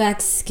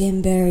affects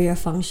skin barrier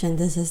function?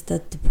 This is the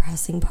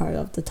depressing part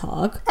of the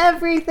talk.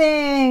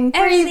 Everything.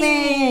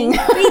 Breathing.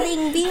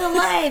 Breathing, being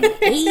alive,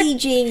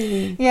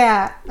 aging.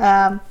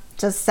 Yeah.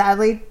 Just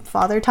sadly,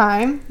 father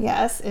time.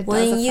 Yes, it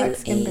When does you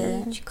affect skin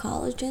barrier. age,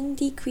 collagen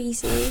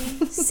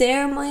decreases,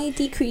 ceramide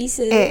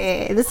decreases.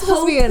 Hey, this is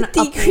supposed to be an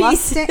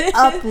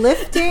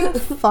uplifting,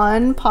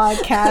 fun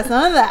podcast.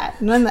 None of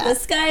that. None of The that.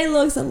 sky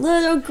looks a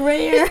little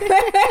grayer.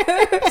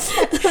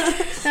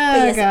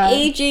 Oh, God.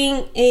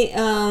 Aging,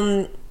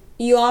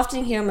 you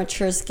often hear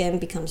mature skin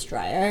becomes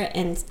drier,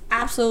 and it's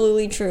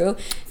absolutely true.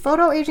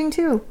 Photo aging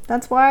too.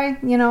 That's why,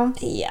 Yeah.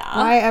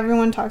 why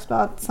everyone talks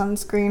about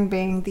sunscreen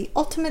being the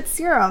ultimate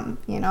serum.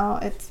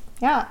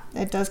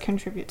 It does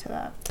contribute to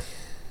that.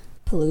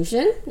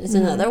 Pollution is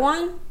another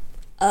one.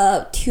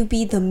 To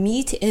be the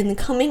meat in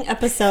coming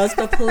episodes,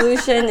 but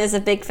pollution is a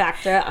big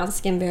factor on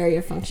skin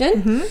barrier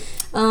function.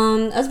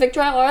 As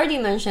Victoria already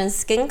mentioned,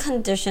 skin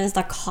conditions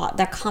that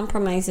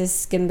compromises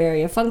skin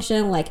barrier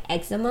function, like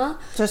eczema.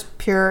 Just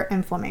pure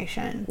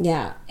inflammation.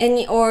 Yeah,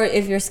 or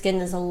if your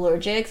skin is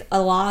allergic,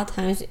 a lot of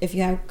times if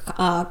you have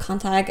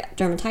contact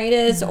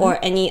dermatitis or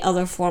any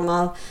other form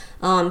of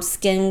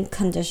skin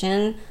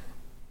condition,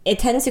 it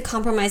tends to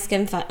compromise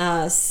skin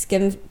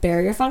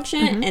barrier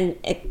function, and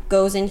it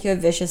goes into a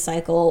vicious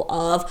cycle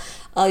of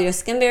your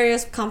skin barrier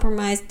is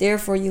compromised,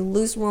 therefore you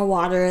lose more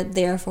water,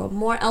 therefore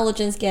more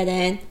allergens get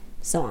in,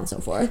 so on and so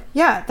forth.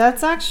 Yeah,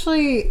 that's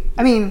actually,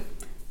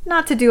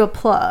 not to do a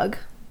plug,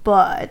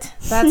 but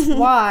that's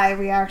why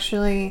we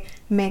actually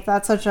make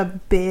that such a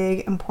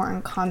big,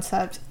 important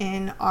concept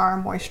in our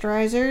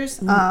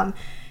moisturizers.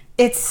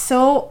 It's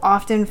so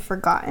often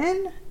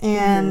forgotten,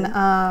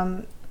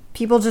 and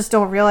people just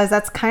don't realize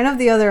that's kind of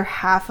the other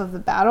half of the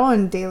battle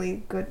in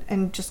good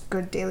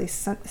daily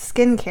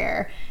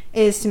skincare,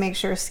 is to make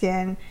sure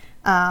skin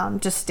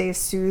just stays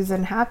soothed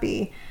and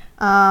happy.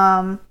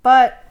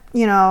 But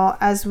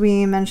as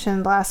we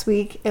mentioned last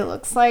week, it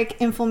looks like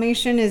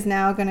inflammation is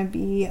now going to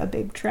be a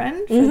big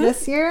trend for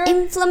this year.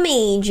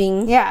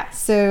 Inflammaging. Yeah,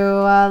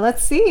 so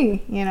let's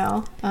see,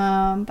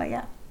 but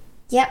yeah.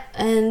 Yep,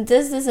 and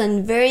this is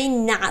a very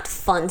not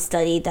fun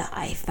study that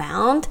I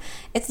found.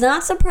 It's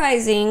not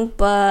surprising,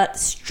 but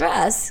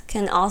stress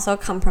can also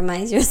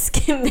compromise your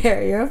skin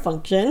barrier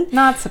function.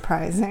 Not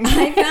surprising.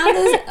 I found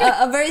this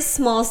a very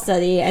small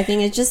study. I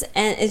think it's just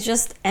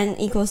N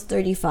equals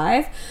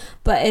 35,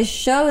 but it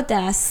showed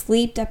that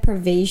sleep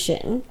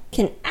deprivation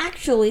can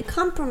actually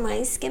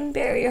compromise skin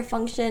barrier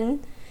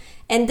function.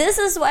 And this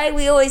is why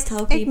we always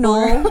tell people,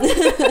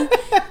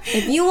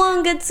 if you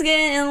want good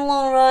skin in the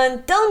long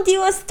run, don't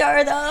do a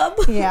startup.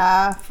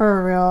 Yeah,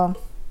 for real.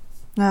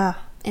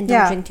 And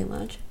don't drink too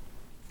much.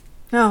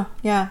 No,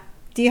 yeah.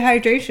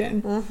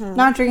 Dehydration.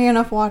 Not drinking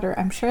enough water,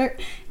 I'm sure.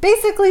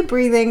 Basically,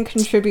 breathing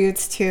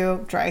contributes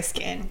to dry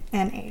skin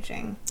and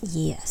aging.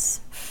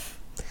 Yes.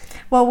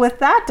 Well, with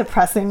that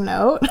depressing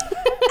note.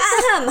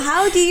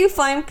 How do you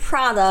find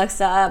products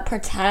that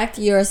protect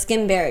your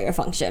skin barrier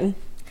function?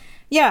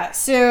 Yeah,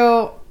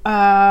 so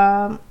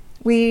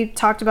we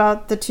talked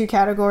about the two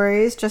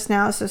categories just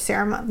now. So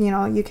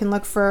you can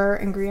look for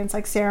ingredients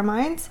like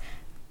ceramides,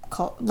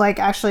 like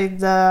actually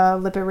the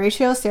lipid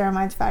ratio,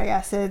 ceramides, fatty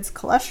acids,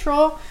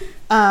 cholesterol.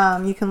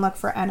 You can look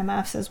for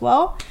NMFs as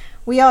well.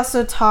 We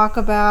also talk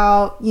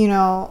about,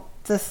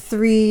 the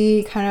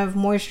three kind of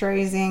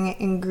moisturizing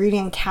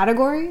ingredient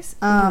categories.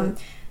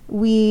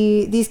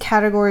 These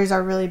categories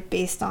are really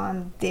based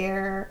on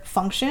their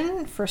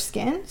function for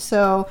skin.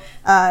 So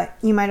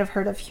you might have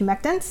heard of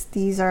humectants.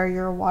 These are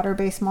your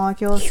water-based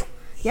molecules.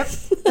 Yep.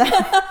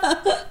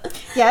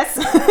 Yes.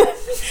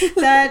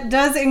 That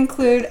does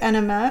include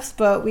NMFs,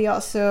 but we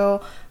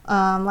also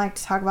like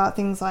to talk about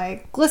things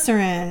like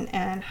glycerin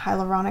and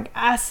hyaluronic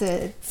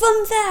acid.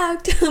 Fun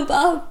fact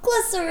about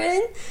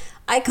glycerin.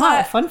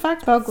 Fun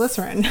fact about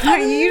glycerin.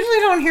 You usually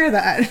don't hear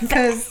that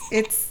because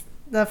it's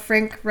the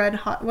Frank Red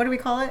Hot. What do we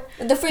call it?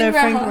 The Frank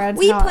Red Hot.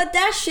 We put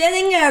that shit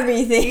in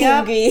everything.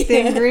 Yep,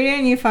 the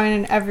ingredient you find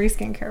in every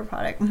skincare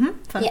product.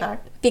 Fun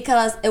fact.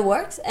 Because it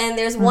works, and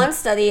there's one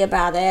study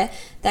about it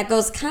that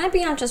goes kind of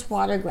beyond just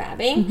water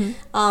grabbing.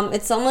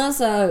 It's almost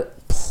a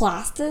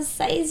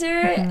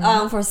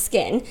plasticizer for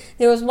skin.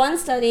 There was one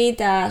study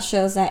that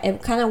shows that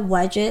it kind of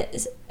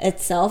wedges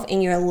itself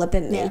in your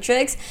lipid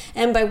matrix,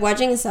 and by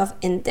wedging itself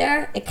in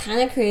there, it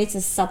kind of creates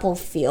a supple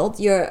field,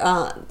 your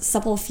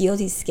supple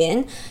feely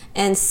skin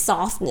and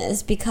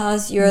softness,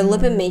 because your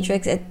lipid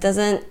matrix, it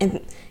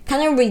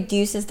kind of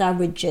reduces that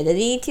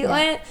rigidity to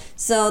it.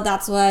 So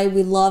that's why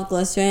we love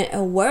glycerin.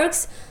 It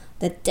works.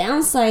 The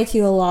downside to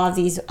a lot of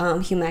these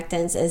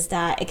humectants is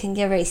that it can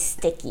get very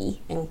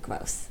sticky and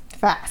gross.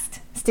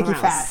 Sticky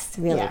fast.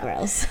 Really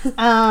gross.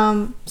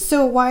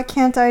 So why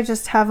can't I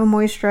just have a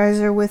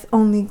moisturizer with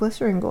only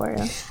glycerin,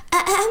 Gloria?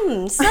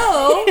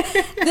 So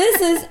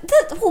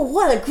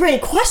what a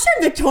great question,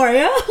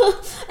 Victoria.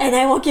 And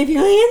I will give you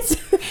an answer.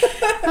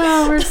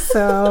 Oh, we're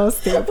so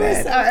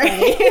stupid. All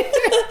right.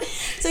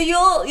 So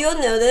you'll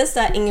notice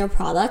that in your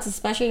products,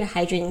 especially your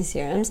hydrating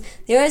serums,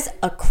 there is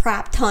a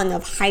crap ton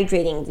of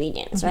hydrating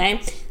ingredients, right?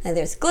 Like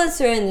there's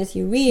glycerin, there's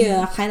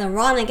urea,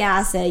 hyaluronic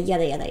acid,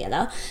 yada yada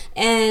yada.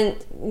 And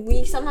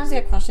we sometimes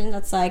get questions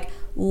that's like,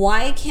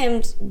 why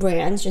can't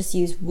brands just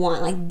use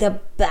one, like the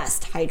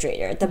best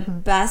hydrator, the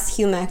best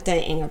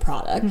humectant in your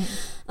product?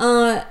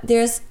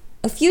 There's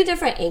a few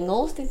different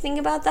angles to think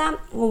about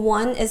that.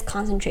 One is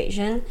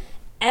concentration.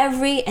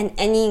 Every and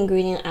any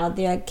ingredient out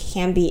there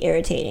can be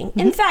irritating.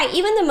 In fact,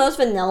 even the most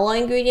vanilla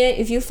ingredient,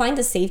 if you find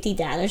the safety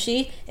data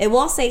sheet, it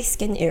will say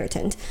skin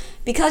irritant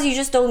because you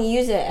just don't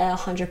use it at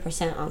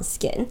 100% on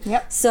skin.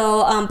 Yep.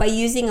 So by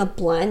using a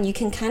blend, you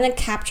can kind of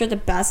capture the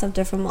best of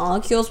different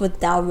molecules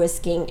without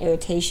risking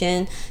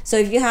irritation. So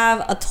if you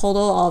have a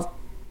total of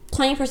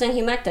 20%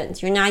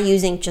 humectants, you're not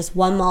using just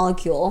one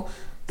molecule.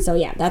 So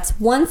yeah, that's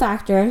one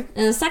factor.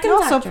 And the second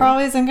also factor,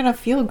 probably isn't gonna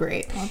feel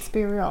great. Let's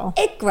be real.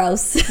 It's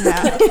gross.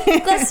 Yeah.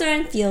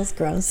 Glycerin feels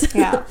gross.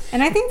 Yeah.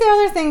 And I think the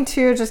other thing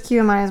too, just keep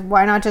in mind, is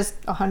why not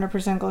just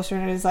 100%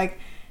 glycerin? Is like,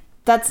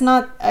 that's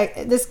not,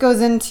 this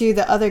goes into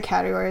the other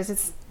categories.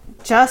 It's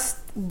just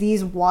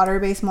these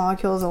water-based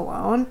molecules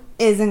alone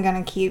isn't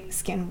gonna keep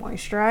skin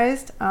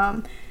moisturized.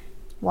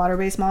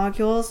 Water-based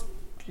molecules,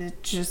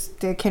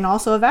 they can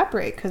also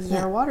evaporate because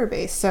they're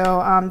water-based.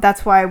 So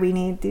that's why we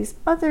need these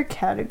other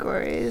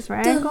categories,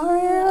 right,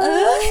 Gloria?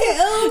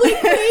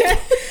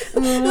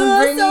 Bring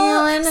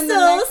you in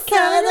the next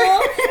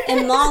category.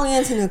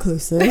 Emollients and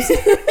occlusives.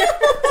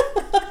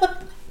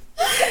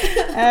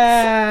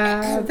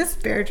 This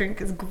bear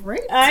drink is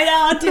great. I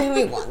know, doing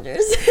me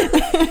wonders.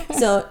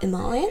 So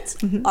emollients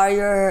are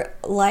your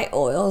light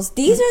oils.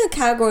 These are the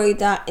category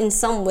that in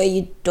some way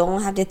you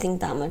don't have to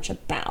think that much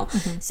about.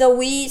 So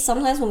we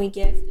sometimes when we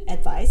give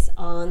advice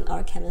on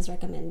our chemist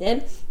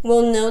recommended,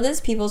 we'll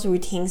notice people's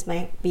routines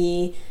might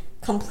be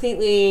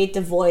completely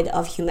devoid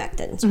of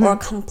humectants or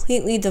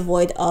completely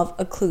devoid of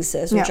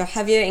occlusives, which are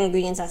heavier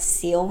ingredients that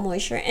seal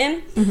moisture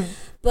in.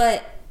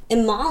 But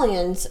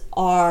emollients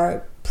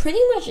are pretty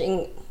much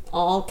in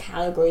all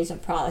categories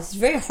of products. It's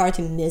very hard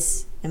to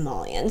miss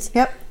emollients.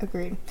 Yep,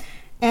 agreed.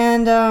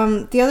 And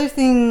the other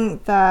thing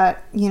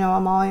that,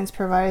 emollients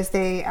provide is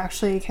they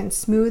actually can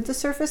smooth the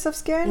surface of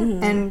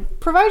skin and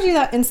provide you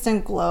that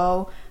instant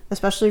glow,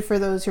 especially for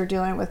those who are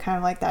dealing with kind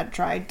of like that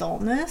dry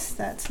dullness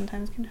that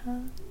sometimes can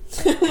have.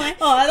 I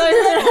thought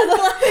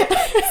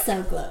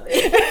so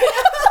glowy.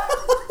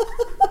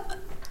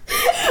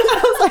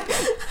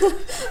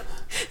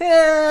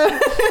 Yeah.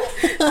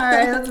 All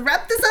right, let's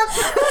wrap this up.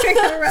 We're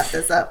gonna wrap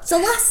this up. So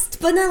last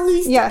but not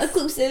least, yes.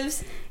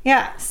 occlusives.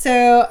 Yeah,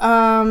 so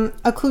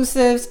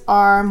occlusives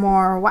are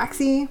more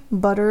waxy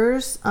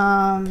butters,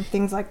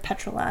 things like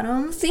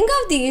petrolatum. Think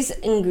of these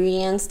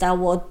ingredients that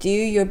will do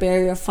your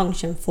barrier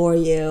function for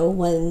you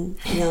when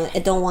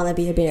it don't want to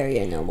be a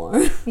barrier no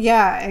more.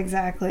 Yeah,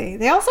 exactly.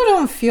 They also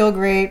don't feel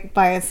great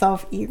by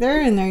itself either,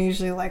 and they're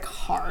usually like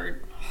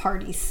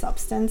hardy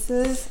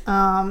substances.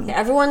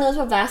 Everyone knows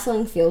what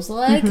Vaseline feels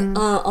like.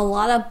 A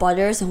lot of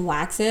butters and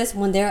waxes,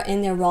 when they're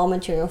in their raw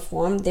material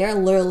form, they're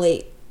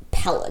literally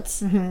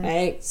pellets,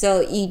 right?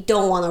 So you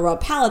don't want to rub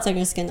pellets on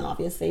your skin,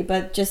 obviously,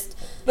 but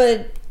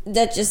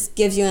that just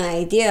gives you an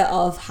idea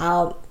of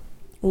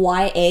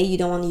why A, you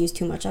don't want to use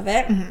too much of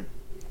it,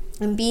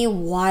 and B,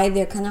 why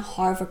they're kind of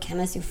hard for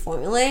chemists to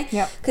formulate.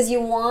 Because you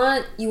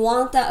want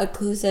that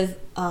occlusive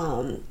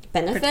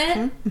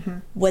benefit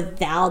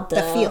without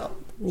the feel.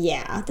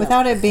 Yeah.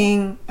 Without it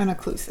being an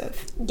occlusive.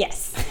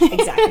 Yes,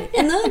 exactly.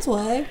 And that's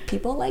why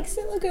people like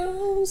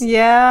silicones.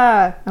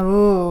 Yeah.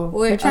 Oh,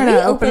 we're trying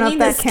to open up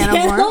that can of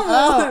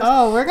worms.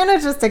 Oh, we're going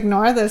to just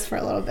ignore this for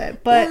a little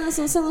bit. But yeah,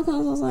 so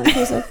silicones also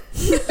inclusive.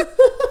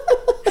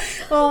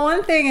 Well,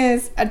 one thing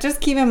is, just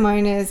keep in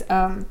mind is,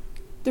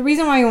 the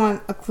reason why you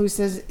want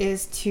occlusives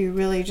is to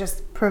really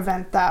just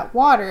prevent that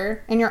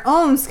water and your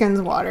own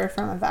skin's water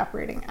from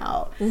evaporating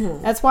out.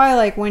 That's why,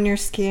 like, when you're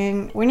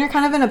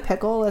kind of in a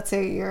pickle, let's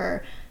say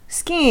you're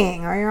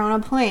skiing or you're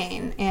on a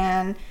plane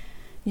and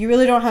you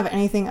really don't have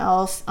anything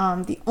else,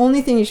 the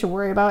only thing you should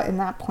worry about in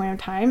that point of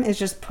time is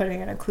just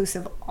putting an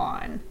occlusive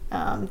on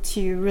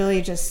to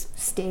really just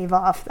stave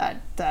off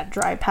that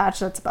dry patch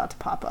that's about to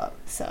pop up.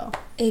 So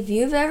if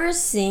you've ever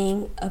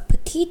seen a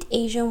petite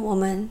Asian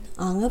woman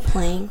on a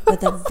plane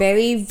with a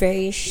very,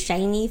 very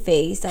shiny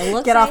face that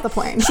looks Get off the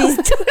plane. She's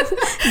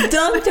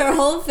dumped her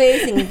whole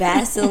face in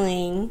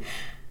Vaseline,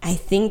 I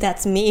think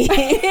that's me.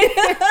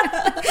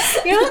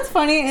 You know what's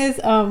funny is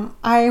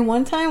I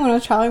one time when I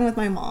was traveling with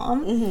my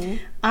mom,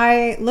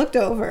 I looked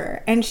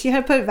over and she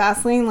had put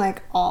Vaseline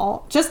like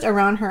all just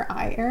around her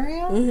eye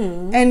area,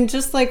 and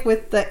just like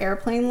with the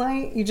airplane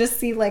light, you just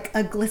see like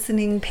a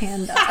glistening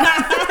panda.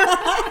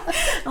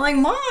 I'm like,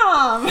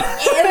 Mom,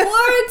 it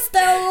works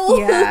though.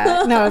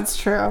 Yeah, no, it's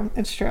true.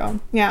 It's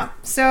true. Yeah.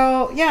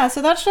 So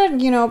that should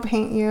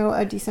paint you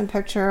a decent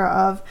picture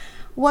of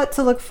what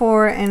to look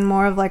for in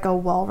more of like a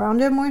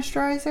well-rounded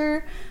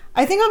moisturizer.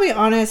 I think I'll be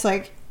honest,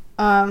 like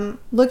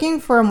looking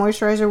for a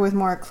moisturizer with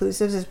more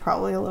occlusives is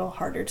probably a little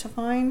harder to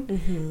find.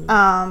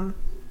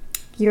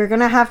 you're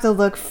gonna have to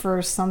look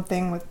for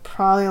something with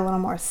probably a little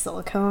more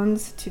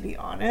silicones, to be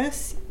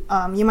honest.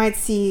 You might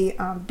see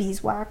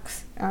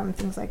beeswax,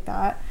 things like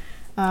that.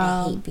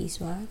 I hate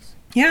beeswax.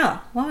 Yeah,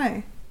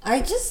 why?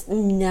 I just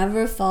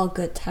never felt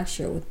good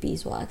texture with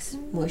beeswax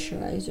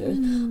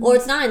moisturizers. Or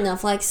it's not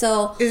enough. Like,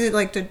 so... Is it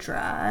like the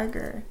drag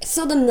or?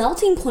 So the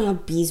melting point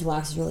of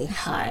beeswax is really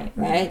high,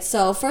 right?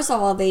 So first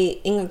of all,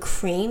 in a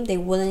cream, they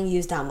wouldn't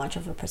use that much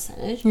of a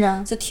percentage.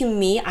 Yeah. So to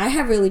me, I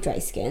have really dry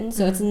skin,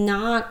 so it's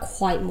not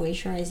quite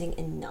moisturizing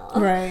enough.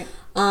 Right.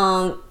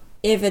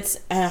 If it's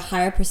at a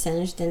higher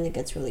percentage, then it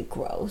gets really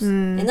gross.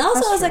 And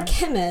also, as a true.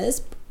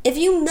 chemist, if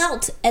you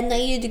melt at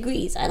 90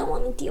 degrees, I don't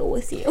want to deal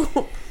with you.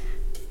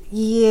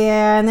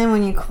 Yeah, and then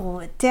when you cool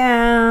it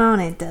down,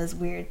 it does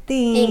weird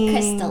things. It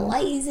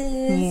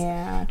crystallizes.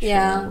 Yeah, true.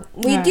 Yeah.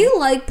 We do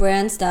like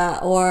brands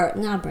that, or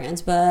not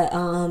brands, but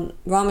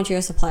raw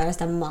material suppliers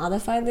that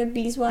modify their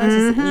beeswax.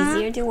 It's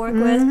easier to work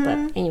with.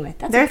 But anyway,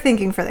 They're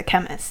thinking for the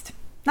chemist.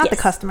 Not the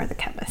Yes. customer, the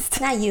chemist.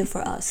 not you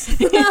for us.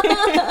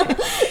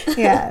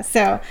 Yeah,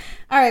 so,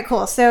 all right,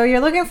 cool. So you're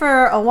looking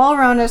for a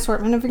well-rounded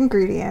assortment of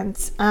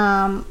ingredients.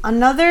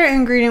 Another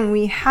ingredient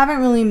we haven't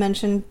really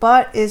mentioned,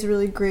 but is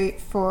really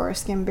great for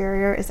skin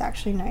barrier, is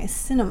actually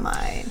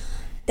niacinamide.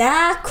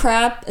 That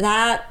crap,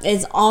 that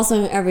is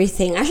also in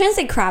everything. I shouldn't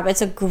say crap,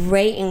 it's a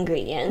great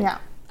ingredient. Yeah.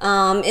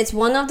 It's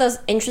one of those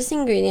interesting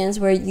ingredients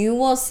where you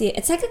will see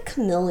it's like a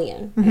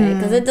chameleon, right?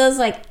 Because it does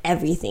like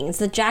everything. It's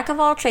the jack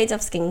of all trades of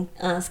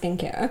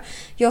skincare.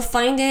 You'll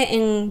find it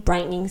in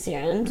brightening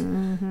serums.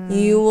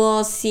 You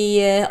will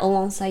see it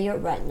alongside your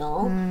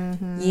retinol.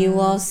 You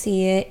will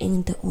see it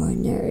in The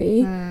Ordinary.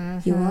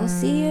 You will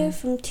see it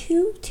from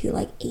 2 to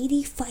like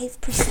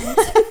 85%.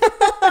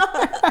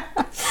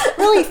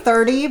 Really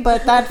 30,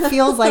 but that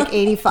feels like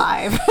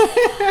 85.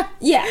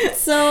 Yeah.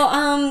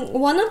 So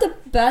one of the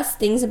best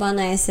things about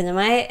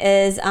niacinamide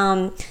is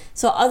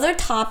so other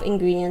top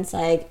ingredients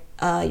like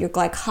your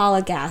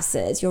glycolic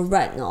acids, your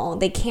retinol,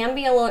 they can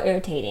be a little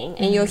irritating,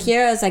 and you'll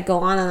hear us like go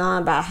on and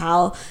on about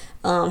how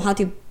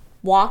to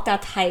walk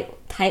that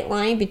tight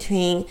line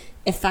between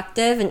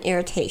effective and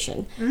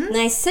irritation.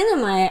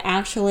 Niacinamide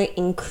actually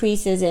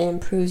increases and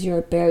improves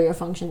your barrier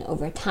function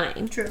over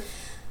time. True.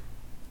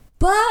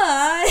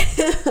 But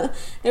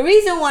the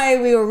reason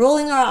why we were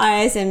rolling our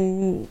eyes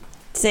and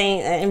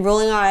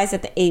rolling our eyes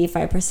at the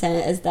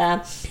 85% is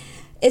that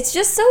it's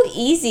just so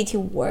easy to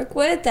work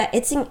with that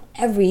it's in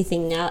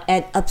everything now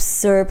at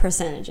absurd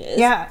percentages.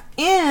 Yeah,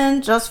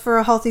 and just for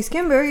a healthy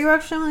skin barrier, you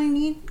actually only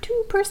need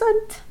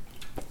 2%.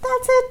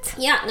 That's it.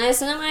 Yeah,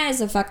 niacinamide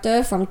is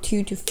effective from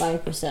 2 to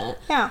 5%.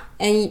 Yeah.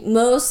 And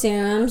most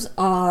serums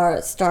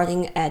are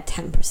starting at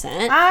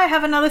 10%. I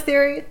have another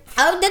theory.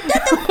 Oh,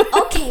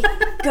 okay,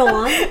 go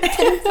on.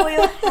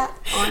 Tinfoil hat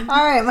on.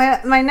 All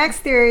right, my next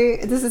theory,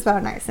 this is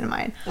about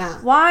niacinamide. Yeah.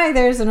 Why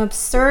there's an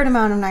absurd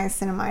amount of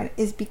niacinamide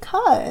is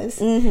because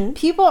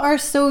people are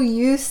so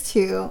used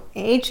to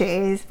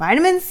AHAs,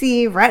 vitamin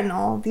C,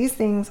 retinol, these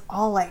things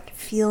all like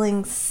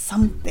feeling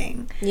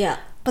something. Yeah.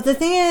 But the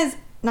thing is,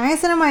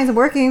 niacinamide is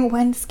working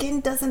when skin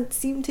doesn't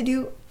seem to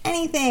do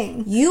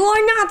anything. You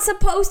are not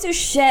supposed to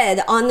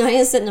shed on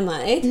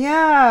niacinamide.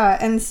 Yeah,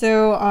 and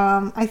so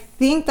I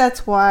think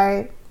that's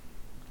why,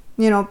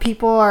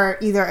 people are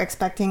either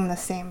expecting the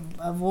same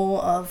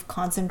level of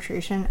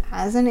concentration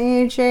as an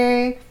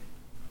AHA,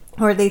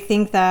 or they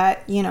think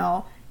that,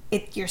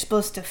 you're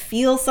supposed to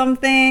feel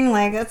something.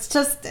 Like,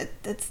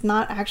 it's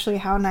not actually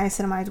how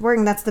niacinamide is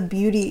working. That's the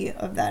beauty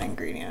of that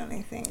ingredient,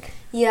 I think.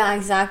 Yeah,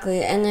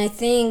 exactly. And I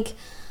think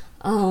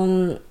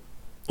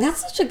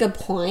that's such a good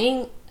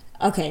point.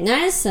 Okay,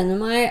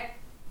 niacinamide,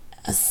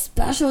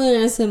 especially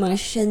niacinamide,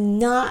 should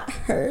not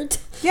hurt.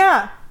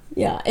 Yeah.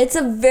 Yeah, it's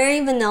a very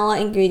vanilla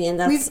ingredient.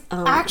 That's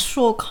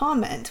actual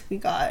comment we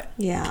got.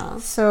 Yeah.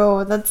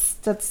 So that's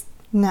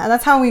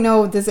how we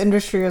know this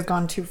industry has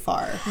gone too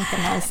far with the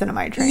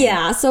niacinamide train.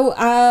 Yeah,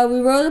 so we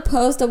wrote a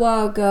post a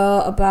while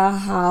ago about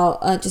how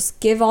just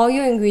give all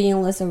your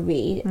ingredient lists a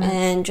read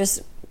and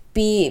just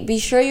be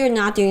sure you're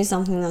not doing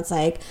something that's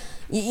like,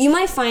 you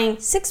might find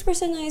 6%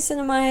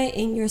 niacinamide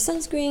in your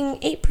sunscreen,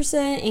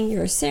 8% in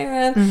your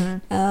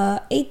serum,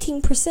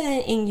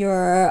 18% in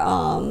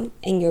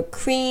your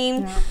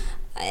cream. Yeah.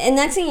 And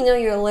next thing you know,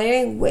 you're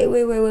layering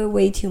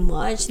way too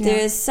much.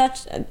 Yeah.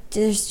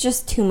 There's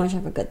just too much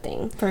of a good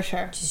thing. For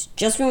sure.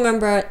 Just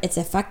remember, it's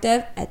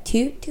effective at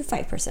 2 to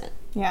 5%.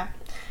 Yeah.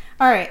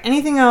 All right.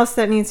 Anything else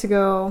that we need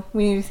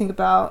to think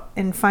about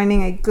in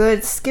finding a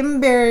good skin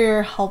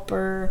barrier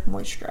helper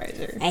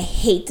moisturizer? I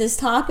hate this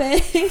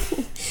topic,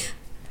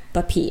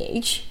 but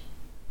pH.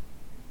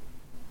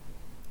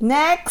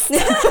 Next. So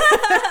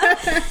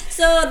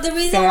the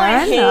reason Fair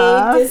why I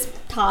enough. hate this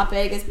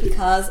topic is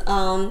because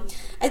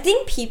I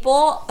think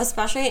people,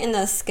 especially in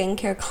the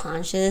skincare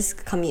conscious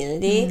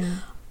community,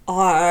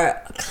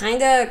 are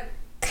kind of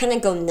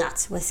go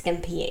nuts with skin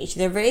pH.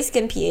 They're very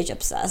skin pH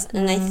obsessed,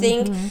 and I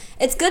think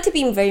it's good to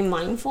be very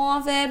mindful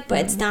of it, but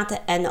it's not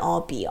the end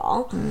all be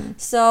all.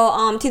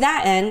 So to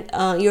that end,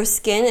 your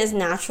skin is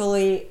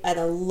naturally at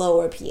a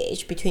lower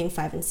pH, between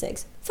 5 and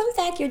 6. Fun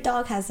fact, your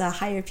dog has a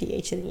higher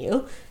pH than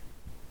you.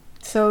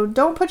 So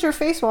don't put your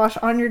face wash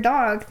on your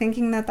dog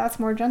thinking that that's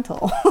more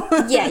gentle.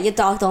 Yeah, your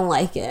dog don't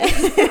like it.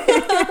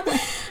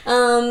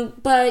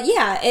 But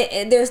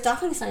yeah, there's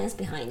definitely science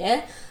behind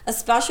it,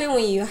 especially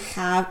when you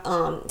have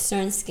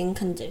certain skin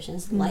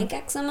conditions like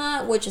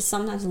eczema, which is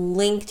sometimes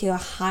linked to a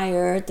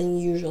higher than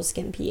usual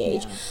skin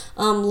pH.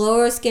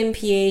 Lower skin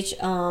pH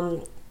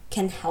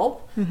can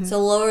help. So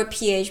lower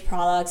pH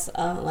products,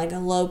 like a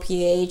low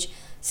pH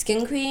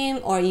skin cream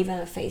or even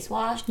a face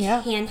wash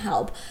can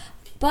help.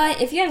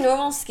 But if you have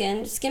normal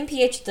skin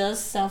pH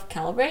does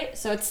self-calibrate,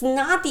 so it's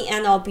not the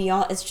end all be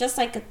all. It's just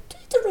like a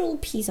little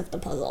piece of the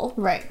puzzle.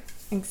 Right,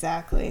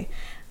 exactly.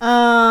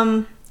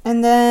 And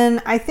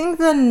then I think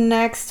the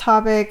next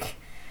topic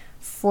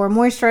for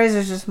moisturizer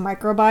is just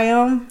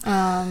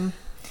microbiome.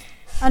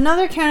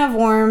 Another can of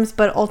worms,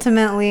 but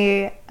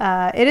ultimately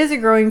it is a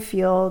growing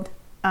field.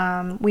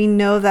 We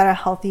know that a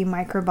healthy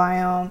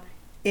microbiome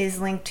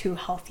is linked to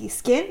healthy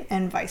skin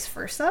and vice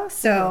versa.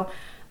 So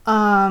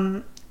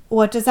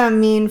what does that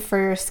mean for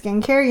your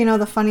skincare? You know,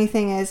 the funny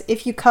thing is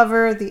if you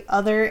cover the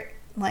other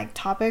like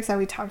topics that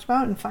we talked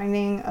about and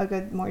finding a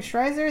good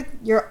moisturizer,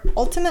 you're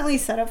ultimately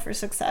set up for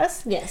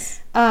success.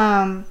 Yes.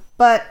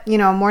 But, you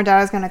know, more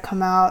data is going to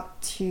come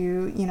out to,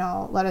 you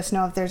know, let us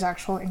know if there's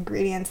actual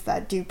ingredients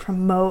that do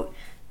promote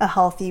a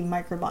healthy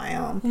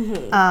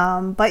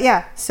microbiome. But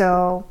yeah,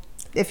 so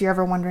if you're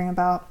ever wondering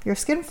about your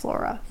skin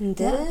flora.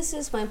 This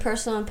is my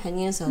personal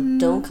opinion, so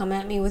don't come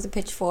at me with a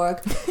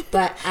pitchfork.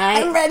 But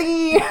I'm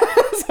ready.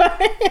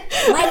 Sorry.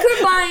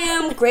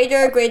 Microbiome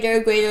greater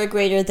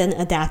than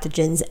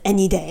adaptogens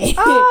any day.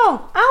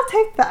 Oh, I'll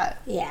take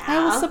that. Yeah.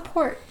 I will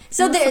support.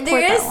 So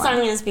there is one.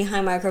 science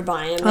behind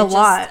microbiome. A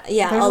lot.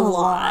 Yeah, There's a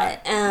lot.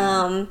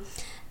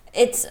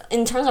 It's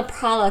in terms of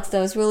products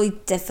though, it's really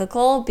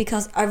difficult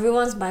because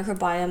everyone's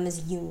microbiome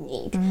is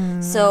unique.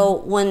 So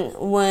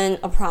when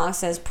a product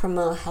says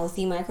promote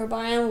healthy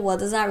microbiome, what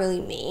does that really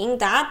mean?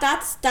 That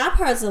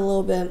part's a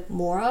little bit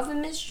more of a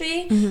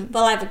mystery.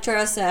 But like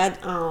Victoria said,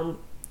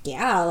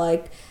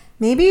 like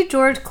maybe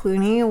George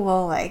Clooney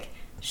will like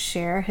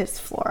share his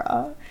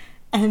flora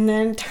and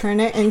then turn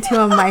it into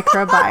a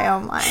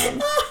microbiome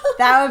line.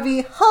 That would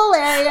be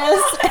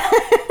hilarious.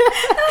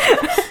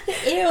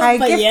 Ew, I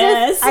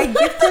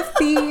gift to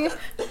thee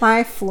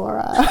my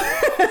flora.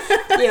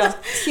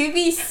 To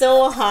be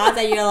so hot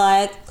that you're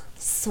like,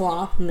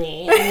 swap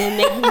me and then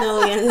make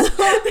millions.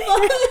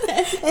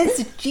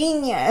 It's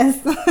genius.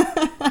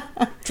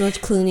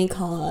 George Clooney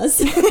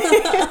calls.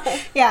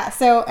 Yeah,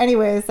 so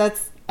anyways,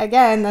 that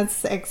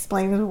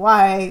explains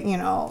why, you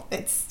know,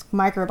 it's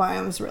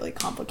microbiome is really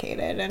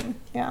complicated and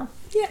yeah.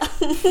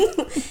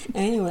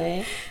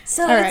 Anyway,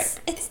 so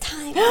it's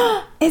time.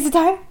 Is it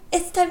time?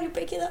 It's time to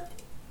break it up.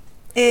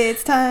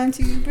 It's time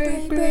to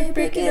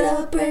break it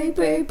up. Woo,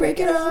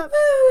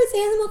 it's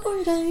Animal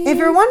Corner time. If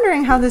you're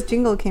wondering how this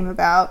jingle came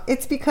about,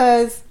 it's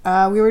because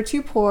we were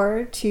too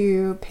poor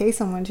to pay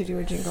someone to do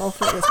a jingle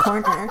for this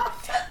corner.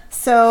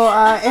 So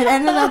it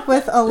ended up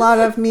with a lot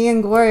of me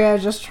and Gloria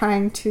just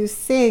trying to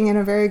sing in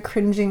a very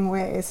cringing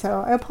way.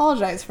 So I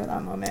apologize for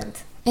that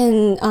moment.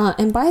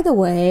 And by the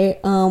way,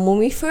 when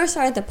we first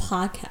started the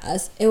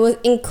podcast, it was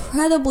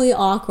incredibly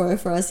awkward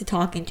for us to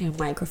talk into a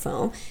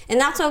microphone. And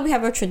that's why we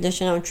have a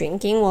tradition of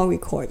drinking while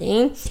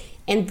recording.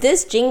 And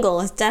this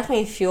jingle is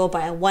definitely fueled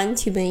by one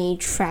too many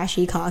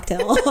trashy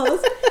cocktails.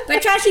 By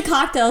trashy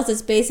cocktails,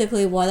 it's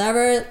basically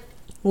whatever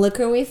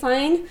liquor we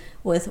find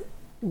with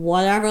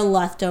whatever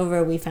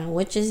leftover we found,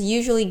 which is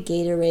usually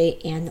Gatorade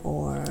and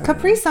or...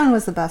 Capri Sun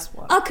was the best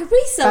one. Oh,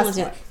 Capri Sun was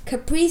good.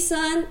 Capri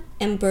Sun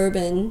and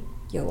bourbon.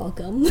 You're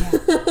welcome.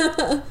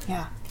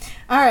 Yeah.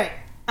 All right.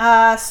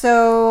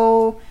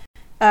 So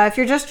if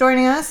you're just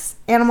joining us,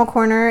 Animal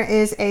Corner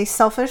is a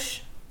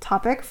selfish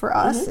topic for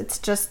us. It's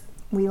just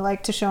we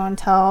like to show and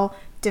tell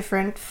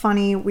different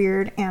funny,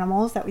 weird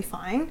animals that we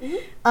find.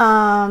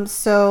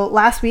 So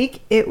last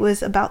week it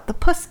was about the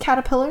puss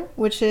caterpillar,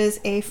 which is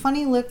a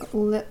funny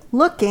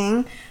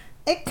looking.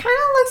 It kind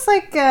of looks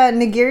like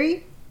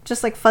nigiri,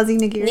 just like fuzzy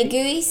nigiri.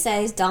 Nigiri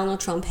says Donald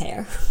Trump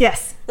hair.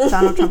 Yes,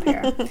 Donald Trump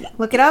hair.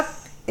 Look it up.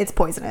 It's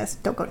poisonous.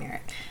 Don't go near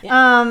it.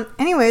 Yeah.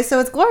 Anyway, so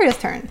it's Gloria's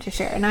turn to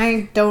share, and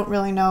I don't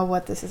really know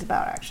what this is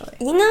about, actually.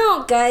 You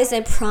know, guys, I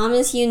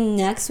promise you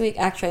next week,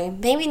 actually,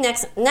 maybe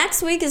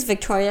next week is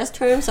Victoria's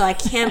turn, so I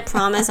can't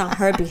promise on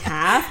her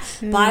behalf.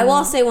 But I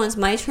will say once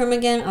my turn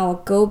again, I will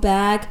go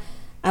back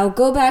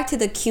to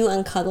the cute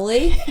and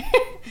cuddly,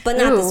 but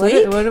not this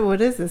week.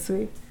 What is this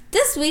week?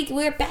 This week,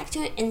 we're back to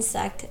an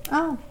insect.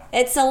 Oh.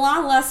 It's a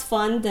lot less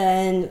fun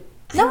than...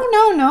 No.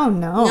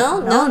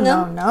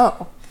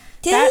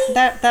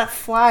 That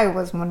fly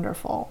was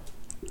wonderful.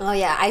 Oh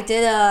yeah, I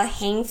did a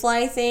hang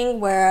fly thing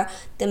where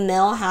the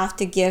male have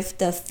to give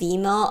the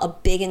female a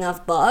big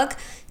enough bug,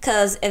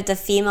 because if the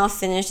female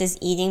finishes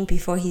eating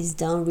before he's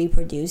done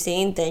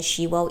reproducing, then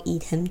she will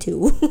eat him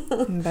too.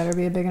 Better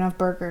be a big enough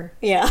burger.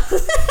 Yeah.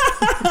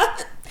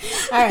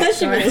 All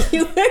right.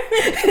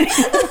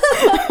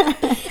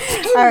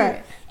 All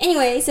right.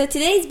 Anyway, so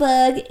today's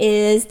bug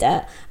is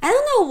the... I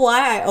don't know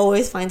why I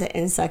always find the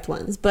insect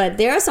ones, but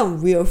there are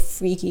some real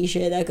freaky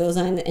shit that goes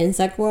on in the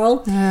insect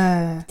world.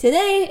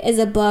 Today is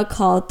a bug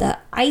called the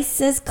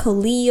Isis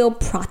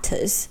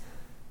coleopratus.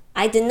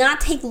 I did not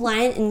take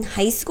Latin in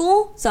high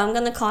school, so I'm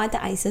going to call it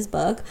the Isis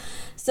bug.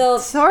 So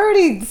It's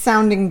already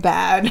sounding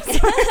bad.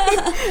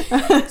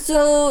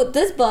 So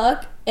this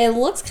bug, it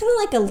looks kind of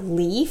like a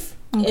leaf.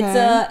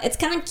 Okay. It's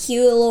kind of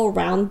cute, a little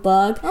round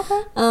bug.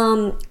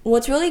 Okay.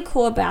 What's really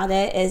cool about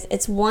it is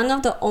it's one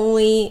of the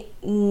only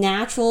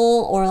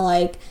natural or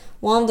like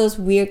one of those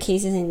weird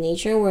cases in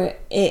nature where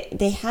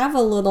they have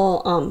a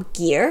little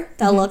gear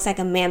that looks like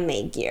a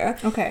man-made gear.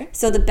 Okay.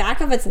 So the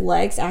back of its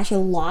legs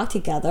actually lock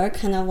together,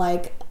 kind of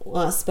like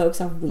spokes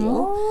of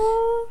wheel.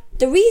 Oh.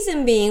 The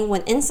reason being,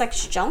 when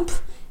insects jump,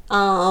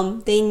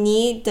 they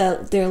need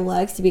their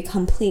legs to be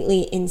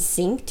completely in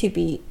sync to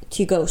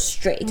go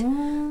straight.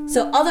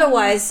 So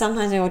otherwise,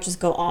 sometimes they will just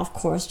go off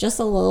course just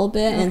a little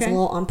bit, and it's a Okay.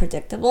 little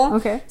unpredictable.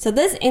 Okay. So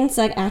this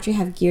insect actually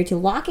have gear to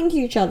lock into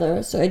each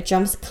other, so it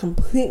jumps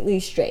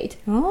completely straight.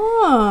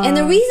 Oh. And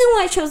the reason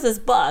why I chose this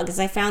bug is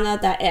I found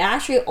out that it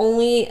actually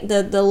only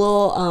the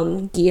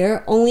little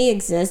gear only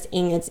exists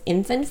in its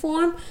infant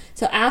form.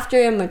 So after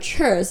it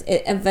matures,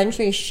 it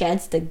eventually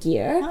sheds the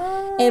gear.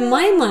 In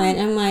my mind,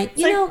 I'm like,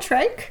 It's you know, like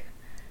trike?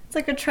 It's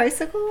like a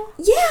tricycle?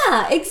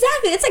 yeah,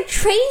 exactly. It's like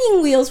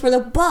training wheels for the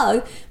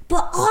bug.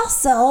 But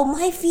also,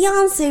 my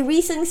fiance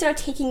recently started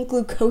taking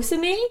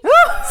glucosamine.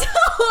 So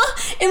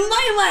in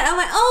my mind, I'm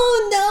like,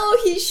 oh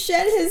no, he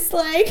shed his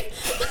like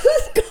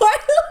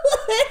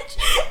cartilage.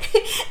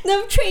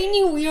 The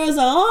training wheels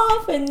are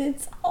off, and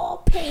it's all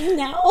pain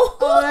now.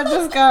 Oh, that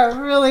just got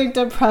really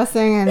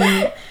depressing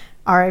and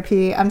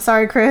R.I.P. I'm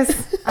sorry,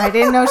 Chris. I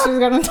didn't know she was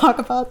going to talk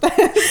about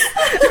this.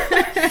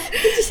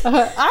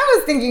 I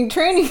was thinking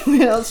training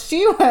wheels.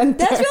 She went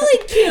there. That's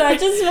really cute. I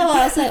just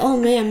realized, like, oh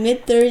man,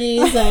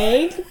 mid-30s,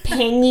 like,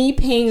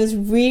 pain is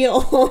real.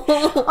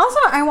 Also,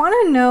 I want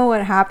to know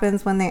what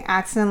happens when they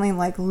accidentally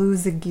like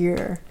lose a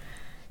gear.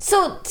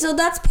 So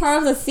that's part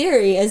of the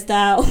theory, is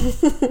that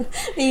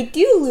they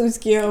do lose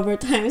gear over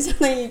time, so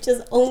they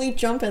just only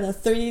jump at a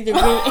 30-degree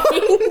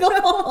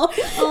angle.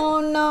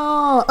 Oh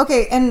no.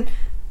 Okay, and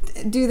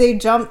do they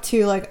jump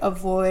to like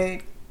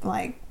avoid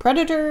like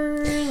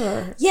predators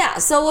or? Yeah,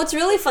 so what's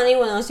really funny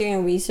when I was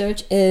doing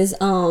research is,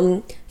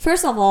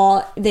 first of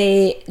all,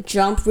 they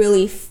jump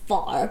really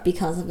far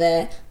because of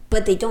it,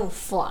 but they don't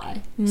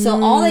fly.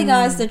 So all they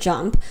got is the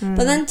jump.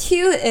 But then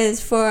two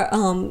is for,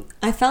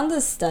 I found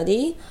this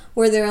study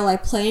where they were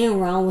like playing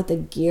around with the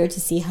gear to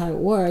see how it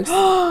works.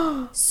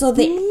 So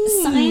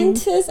the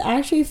scientists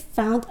actually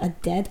found a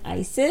dead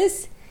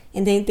Isis,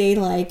 and they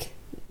like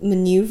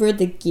maneuver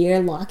the gear,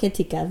 lock it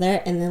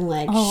together, and then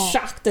like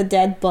shock the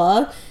dead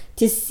bug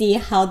to see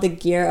how the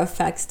gear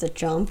affects the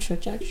jump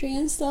trajectory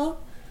and stuff.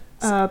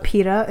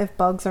 PETA, if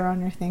bugs are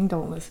on your thing,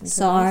 don't listen to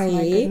Sorry. this.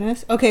 My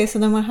goodness. Okay, so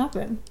then what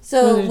happened?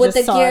 So Or they with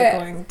just the saw gear, it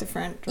going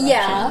different directions?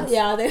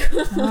 yeah, they,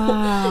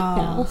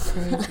 Wow.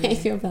 I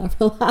feel bad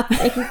for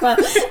laughing, but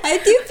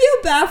I do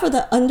feel bad for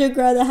the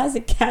undergrad that has to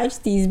catch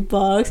these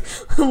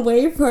bugs and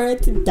wait for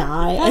it to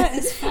die, That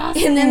is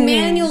and then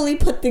manually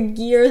put the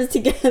gears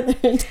together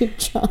to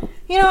jump.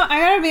 You know, I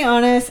gotta be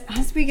honest,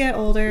 as we get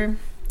older,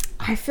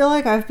 I feel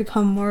like I've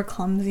become more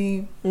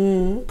clumsy.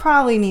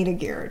 Probably need a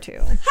gear or two.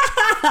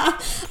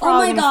 Oh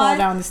Probably my gonna fall god.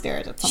 down the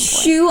stairs at some point.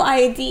 Shoe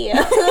idea.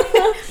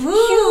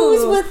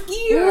 Shoes with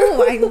gear.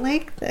 Ooh, I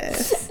like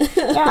this.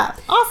 Yeah,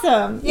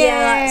 awesome.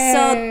 Yeah,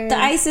 so Yay. the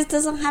Isis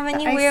doesn't have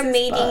any The weird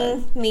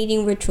Isis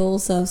mating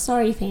rituals, so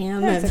sorry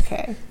fam. That's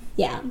okay.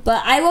 Yeah,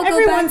 but I will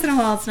Every go back. once in a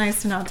while, it's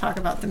nice to not talk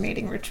about the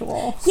mating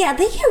ritual. Yeah,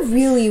 they get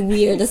really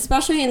weird,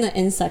 especially in the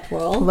insect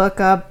world. Look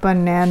up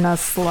banana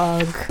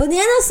slug.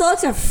 Banana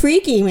slugs are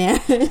freaky, man.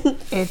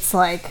 It's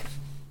like,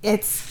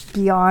 it's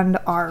beyond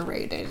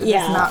R-rated.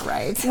 Yeah. It's not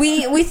right.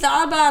 we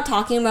thought about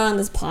talking about it on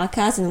this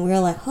podcast, and we were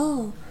like,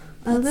 oh,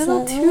 A that's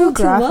little a too little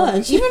graphic.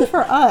 much. Even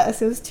for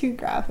us, it was too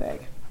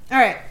graphic. All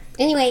right.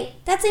 Anyway,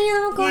 that's in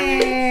your corner.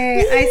 Yay,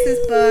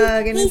 Isis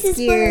bug and its Isis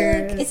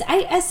gears. bug. It's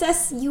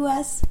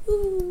ISSUS.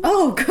 Ooh.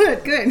 Oh,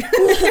 good.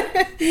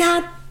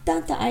 Not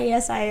the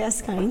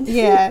ISIS kind.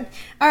 Yeah.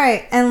 All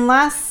right. And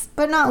last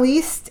but not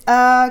least,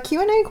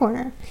 Q&A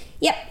corner.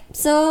 Yep.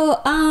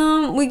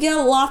 So we get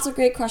lots of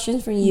great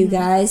questions from you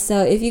guys.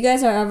 So if you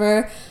guys are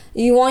ever,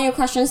 you want your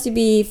questions to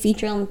be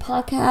featured on the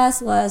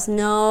podcast, let us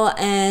know,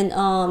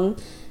 and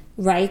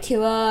write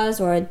to us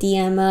or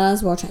DM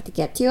us. We'll try to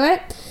get to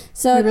it.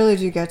 So We really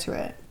do get to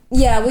it.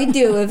 yeah, we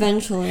do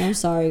eventually. I'm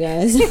sorry,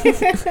 guys.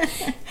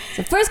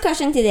 So first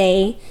question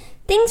today.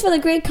 Thanks for the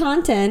great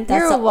content.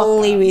 That's You're the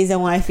only welcome.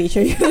 reason why I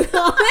feature you.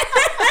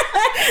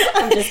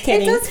 I'm just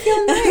kidding. It does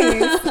feel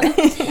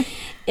nice.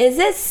 Is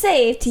it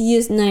safe to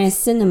use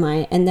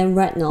niacinamide and then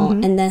retinol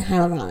and then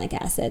hyaluronic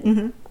acid?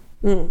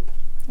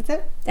 That's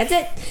it. That's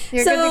it.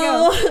 You're so,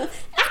 good to go.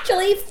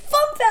 actually,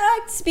 fun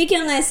fact,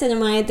 speaking of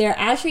niacinamide, there are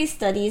actually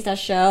studies that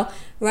show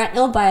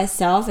retinol by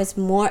itself is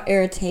more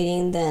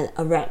irritating than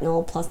a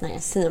retinol plus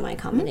niacinamide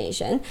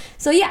combination.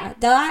 So yeah,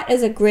 that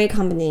is a great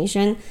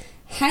combination.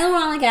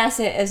 Hyaluronic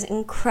acid is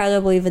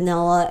incredibly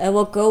vanilla. It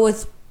will go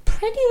with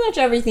pretty much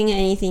everything and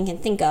anything you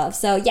can think of.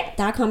 So yeah,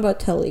 that combo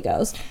totally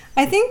goes.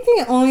 I think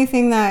the only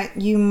thing that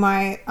you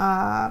might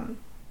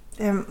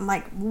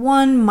like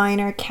one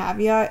minor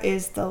caveat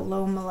is the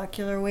low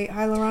molecular weight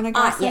hyaluronic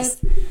acid.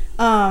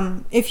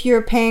 Yes. If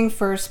you're paying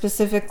for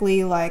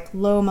specifically like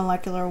low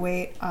molecular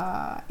weight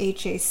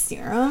HA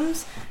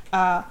serums,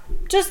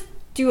 just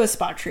do a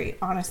spot treat,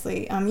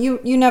 honestly.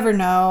 You never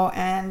know,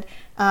 and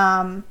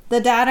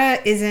the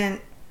data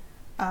isn't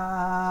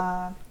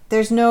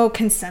there's no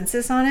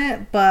consensus on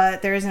it,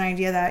 but there is an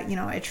idea that, you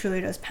know, it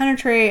truly does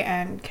penetrate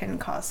and can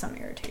cause some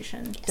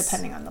irritation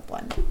depending on the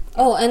blend.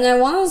 Oh, and I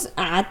want to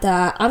add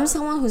that I'm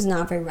someone who's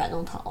not very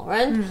retinol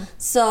tolerant.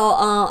 So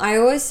I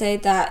always say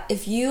that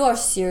if you are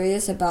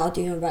serious about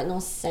doing a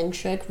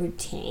retinol-centric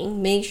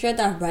routine, make sure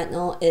that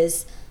retinol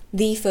is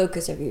the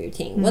focus of your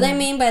routine. What I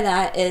mean by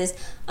that is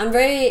I'm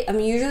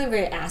usually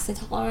very acid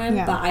tolerant,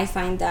 but I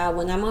find that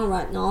when I'm on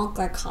retinol,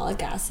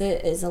 glycolic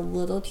acid is a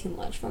little too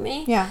much for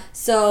me. Yeah.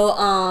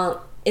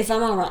 So if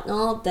I'm on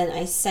retinol, then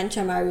I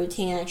center my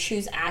routine and I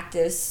choose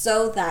actives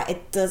so that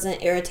it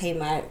doesn't irritate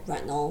my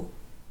retinol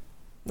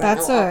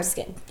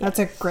skin. That's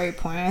a great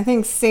point. I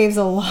think saves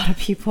a lot of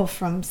people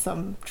from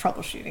some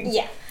troubleshooting.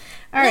 Yeah.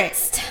 All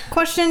right.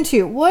 Question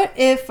 2. What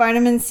if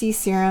vitamin C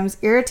serums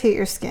irritate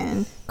your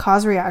skin,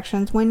 cause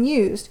reactions when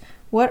used?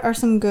 What are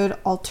some good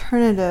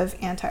alternative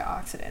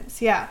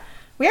antioxidants? Yeah.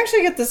 We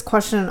actually get this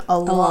question a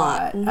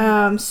lot.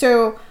 Mm-hmm.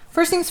 So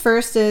first things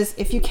first is,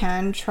 if you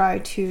can, try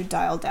to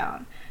dial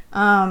down.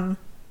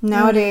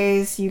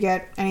 Nowadays, you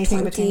get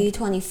anything between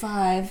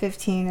 25.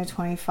 15 to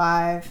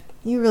 25.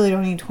 You really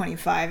don't need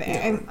 25.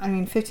 No. I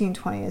mean, 15,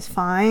 20 is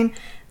fine,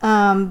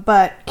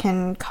 but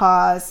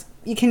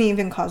you can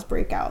even cause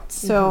breakouts.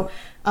 So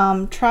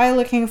try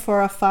looking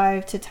for a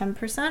 5 to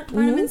 10%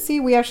 vitamin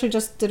C. We actually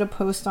just did a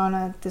post on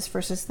a this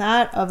versus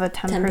that of a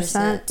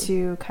 10%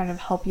 to kind of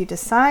help you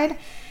decide.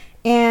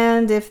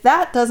 And if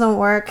that doesn't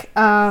work,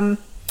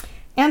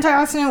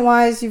 antioxidant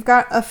wise, you've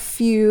got a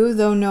few,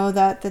 though know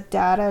that the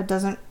data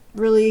doesn't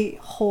really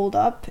hold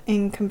up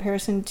in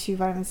comparison to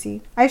vitamin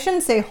C. I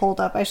shouldn't say hold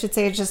up. I should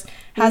say it just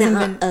hasn't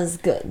been as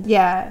good.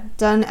 Yeah,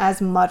 done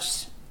as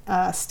much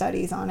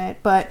studies on it.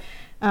 But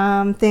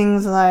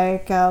things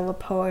like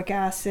lipoic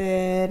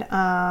acid.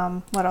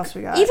 What else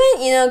we got?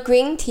 Even,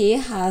 green tea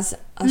has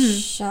a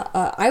shot.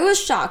 I was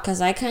shocked because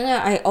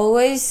I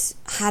always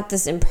had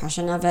this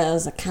impression of it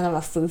as a kind of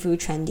a foo-foo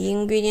trendy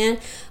ingredient,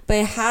 but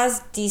it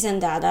has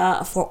decent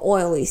data for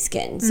oily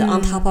skin. So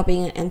on top of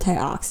being an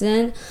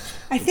antioxidant.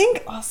 I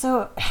think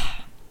also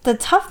the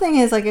tough thing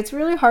is, like, it's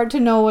really hard to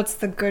know what's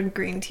the good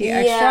green tea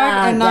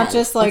extract and not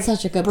just like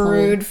such a good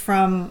brewed point.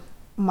 from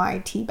my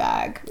tea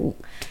bag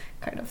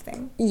kind of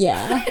thing.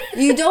 Yeah.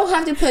 You don't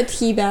have to put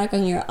tea bag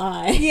on your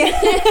eye.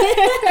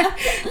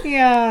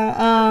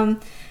 Yeah.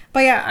 But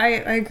yeah, I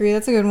agree.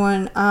 That's a good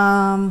one.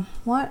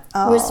 What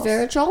else?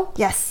 Resveratrol?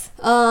 Yes.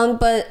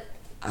 But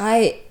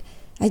I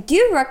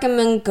do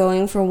recommend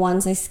going for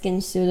ones like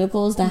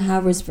SkinCeuticals that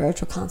have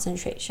resveratrol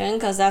concentration,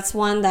 because that's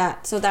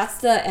that's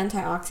the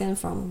antioxidant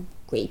from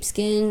grape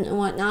skin and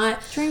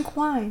whatnot. Drink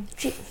wine.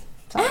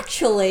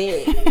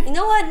 Actually, you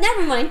know what?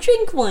 Never mind.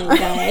 Drink wine,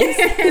 guys.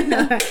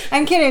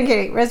 I'm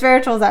kidding.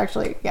 Resveratrol is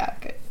actually,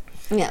 good.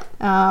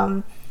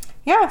 Yeah.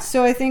 Yeah,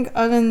 so I think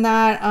other than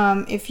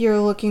that, if you're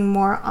looking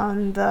more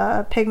on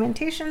the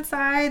pigmentation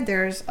side,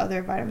 there's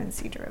other vitamin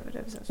C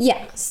derivatives as well.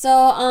 Yeah.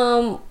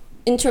 So,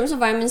 in terms of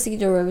vitamin C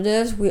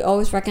derivatives, we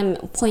always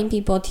point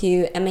people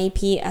to MAP,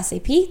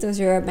 SAP. Those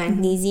are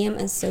magnesium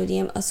and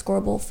sodium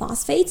ascorbyl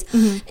phosphates,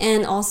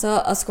 and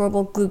also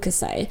ascorbyl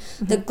glucoside.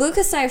 The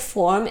glucoside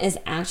form is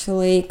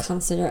actually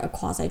considered a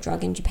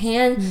quasi-drug in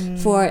Japan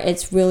for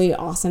its really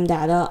awesome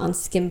data on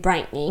skin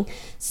brightening.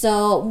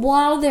 So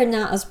while they're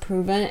not as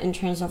proven in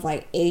terms of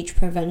like age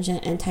prevention,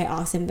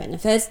 antioxidant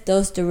benefits,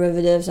 those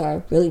derivatives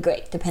are really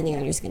great depending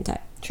on your skin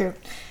type. True.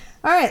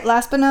 All right,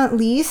 last but not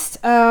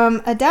least,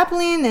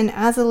 adapalene and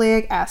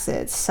azelaic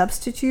acid,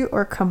 substitute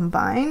or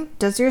combine.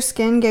 Does your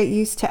skin get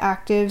used to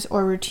actives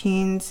or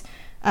routines,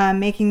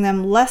 making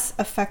them less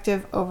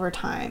effective over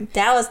time?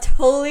 That was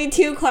totally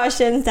two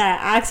questions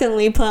that I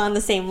accidentally put on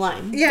the same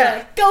line. Yeah.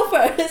 But go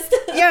first.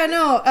 Yeah,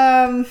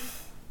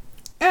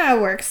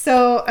 it works.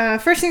 So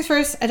first things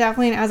first,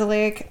 adapalene,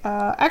 azelaic,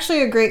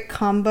 actually a great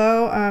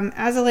combo.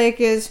 Azelaic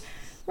is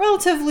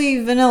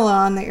relatively vanilla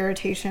on the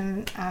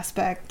irritation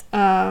aspect,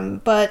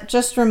 but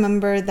just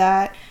remember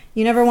that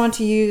you never want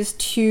to use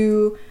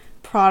two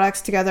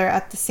products together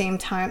at the same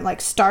time. Like,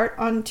 start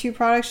on two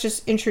products,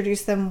 just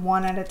introduce them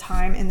one at a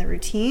time in the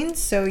routine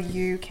so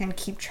you can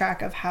keep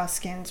track of how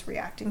skin's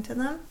reacting to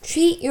them.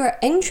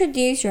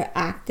 Introduce your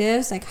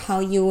actives like how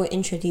you would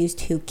introduce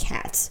two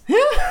cats.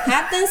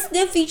 Have them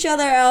sniff each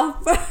other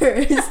out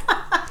first.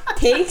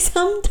 Take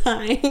some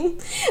time.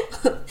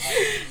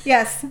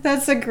 Yes,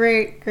 that's a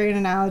great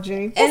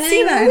analogy. And we'll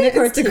see that in the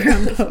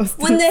Instagram post.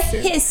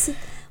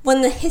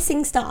 When the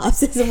hissing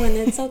stops is when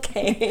it's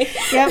okay.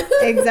 Yep,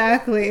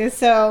 exactly.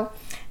 So,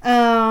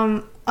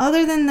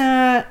 other than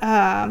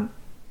that,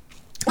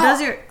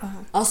 Does your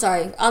Oh,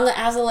 sorry. On the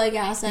azelaic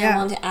acid, I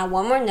want to add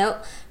one more note.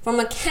 From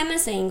a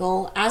chemist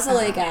angle,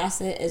 azelaic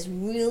acid is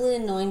really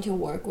annoying to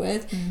work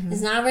with.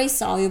 It's not very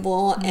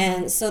soluble,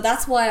 and so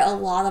that's why a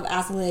lot of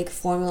azelaic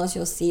formulas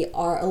you'll see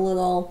are a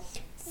little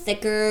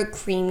thicker,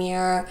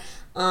 creamier.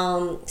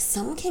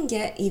 Some can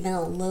get even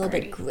a little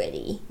bit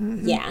gritty.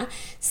 Yeah.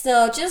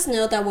 So just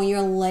note that when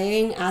you're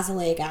layering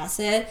azelaic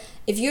acid,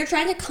 if you're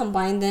trying to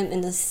combine them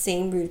in the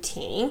same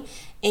routine,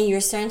 and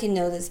you're starting to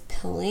notice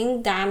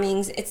pilling, that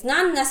means it's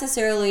not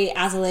necessarily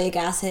azelaic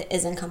acid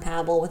isn't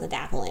compatible with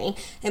adapalene.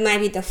 It might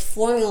be the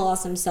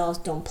formulas themselves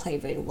don't play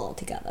very well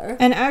together.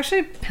 And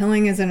actually,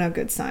 pilling isn't a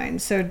good sign.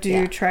 So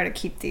do try to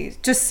keep these,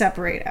 just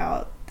separate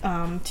out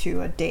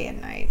to a day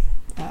and night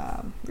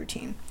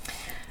routine.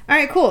 All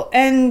right, cool.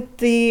 And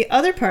the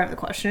other part of the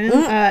question,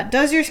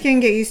 does your skin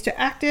get used to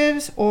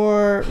actives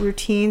or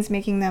routines,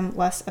 making them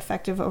less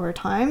effective over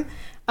time?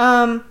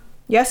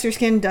 Yes, your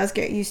skin does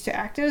get used to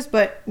actives,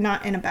 but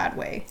not in a bad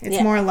way.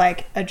 It's more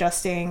like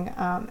adjusting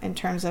in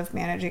terms of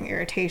managing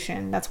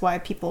irritation. That's why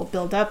people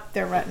build up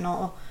their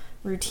retinol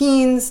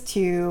routines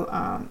to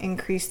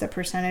increase the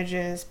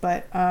percentages.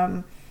 But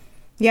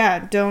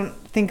don't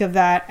think of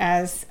that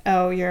as,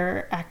 oh,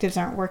 your actives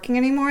aren't working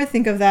anymore.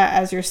 Think of that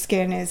as your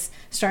skin is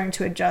starting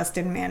to adjust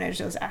and manage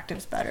those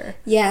actives better.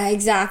 Yeah,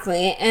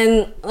 exactly.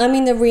 And I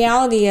mean, the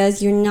reality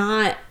is you're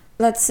not...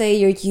 Let's say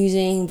you're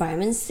using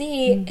vitamin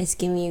C, it's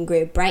giving you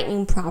great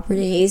brightening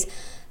properties.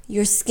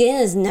 Your skin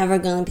is never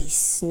going to be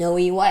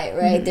snowy white,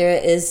 right?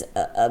 There is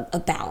a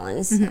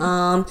balance.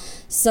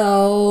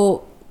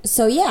 So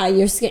yeah,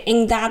 your skin,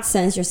 in that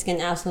sense, your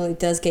skin absolutely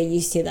does get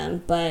used to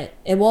them, but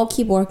it will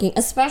keep working,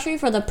 especially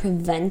for the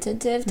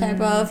preventative type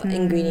of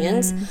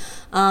ingredients.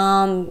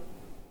 I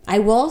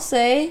will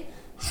say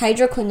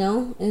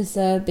hydroquinone is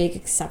a big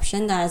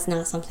exception. That is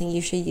not something you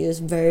should use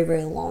very,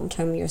 very long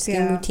term in your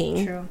skin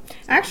routine. True.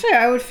 Actually,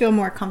 I would feel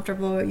more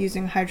comfortable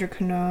using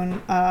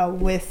hydroquinone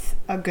with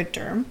a good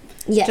derm.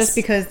 Yes. Just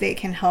because they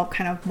can help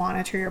kind of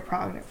monitor your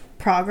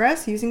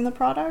progress using the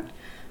product.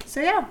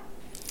 So yeah.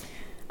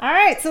 All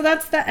right, so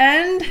that's the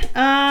end.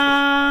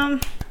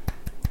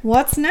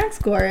 What's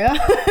next, Gloria?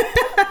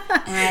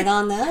 I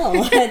don't know.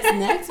 What's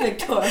next,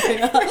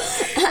 Victoria?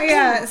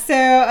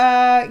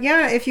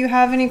 If you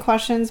have any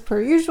questions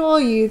per usual,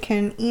 you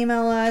can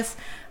email us,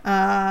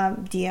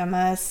 DM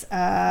us.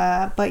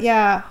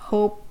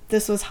 Hope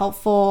this was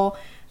helpful.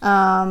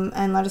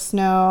 And let us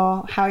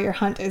know how your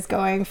hunt is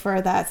going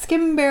for that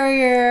skin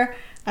barrier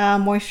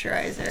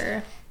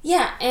moisturizer.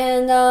 Yeah,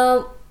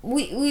 and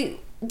we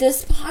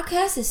this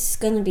podcast is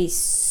gonna be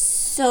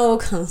so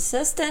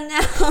consistent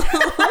now.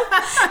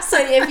 So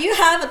if you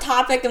have a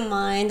topic in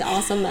mind,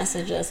 also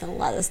message us and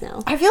let us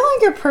know. I feel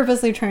like you're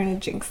purposely trying to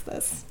jinx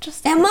this.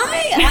 Am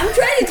I? I'm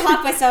trying to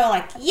talk myself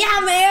like, yeah,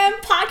 man,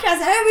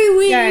 podcast every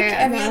week,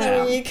 every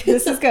other week.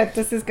 This is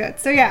good.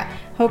 So yeah,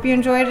 hope you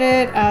enjoyed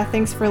it.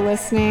 Thanks for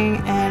listening,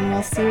 and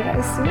we'll see you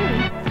guys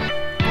soon.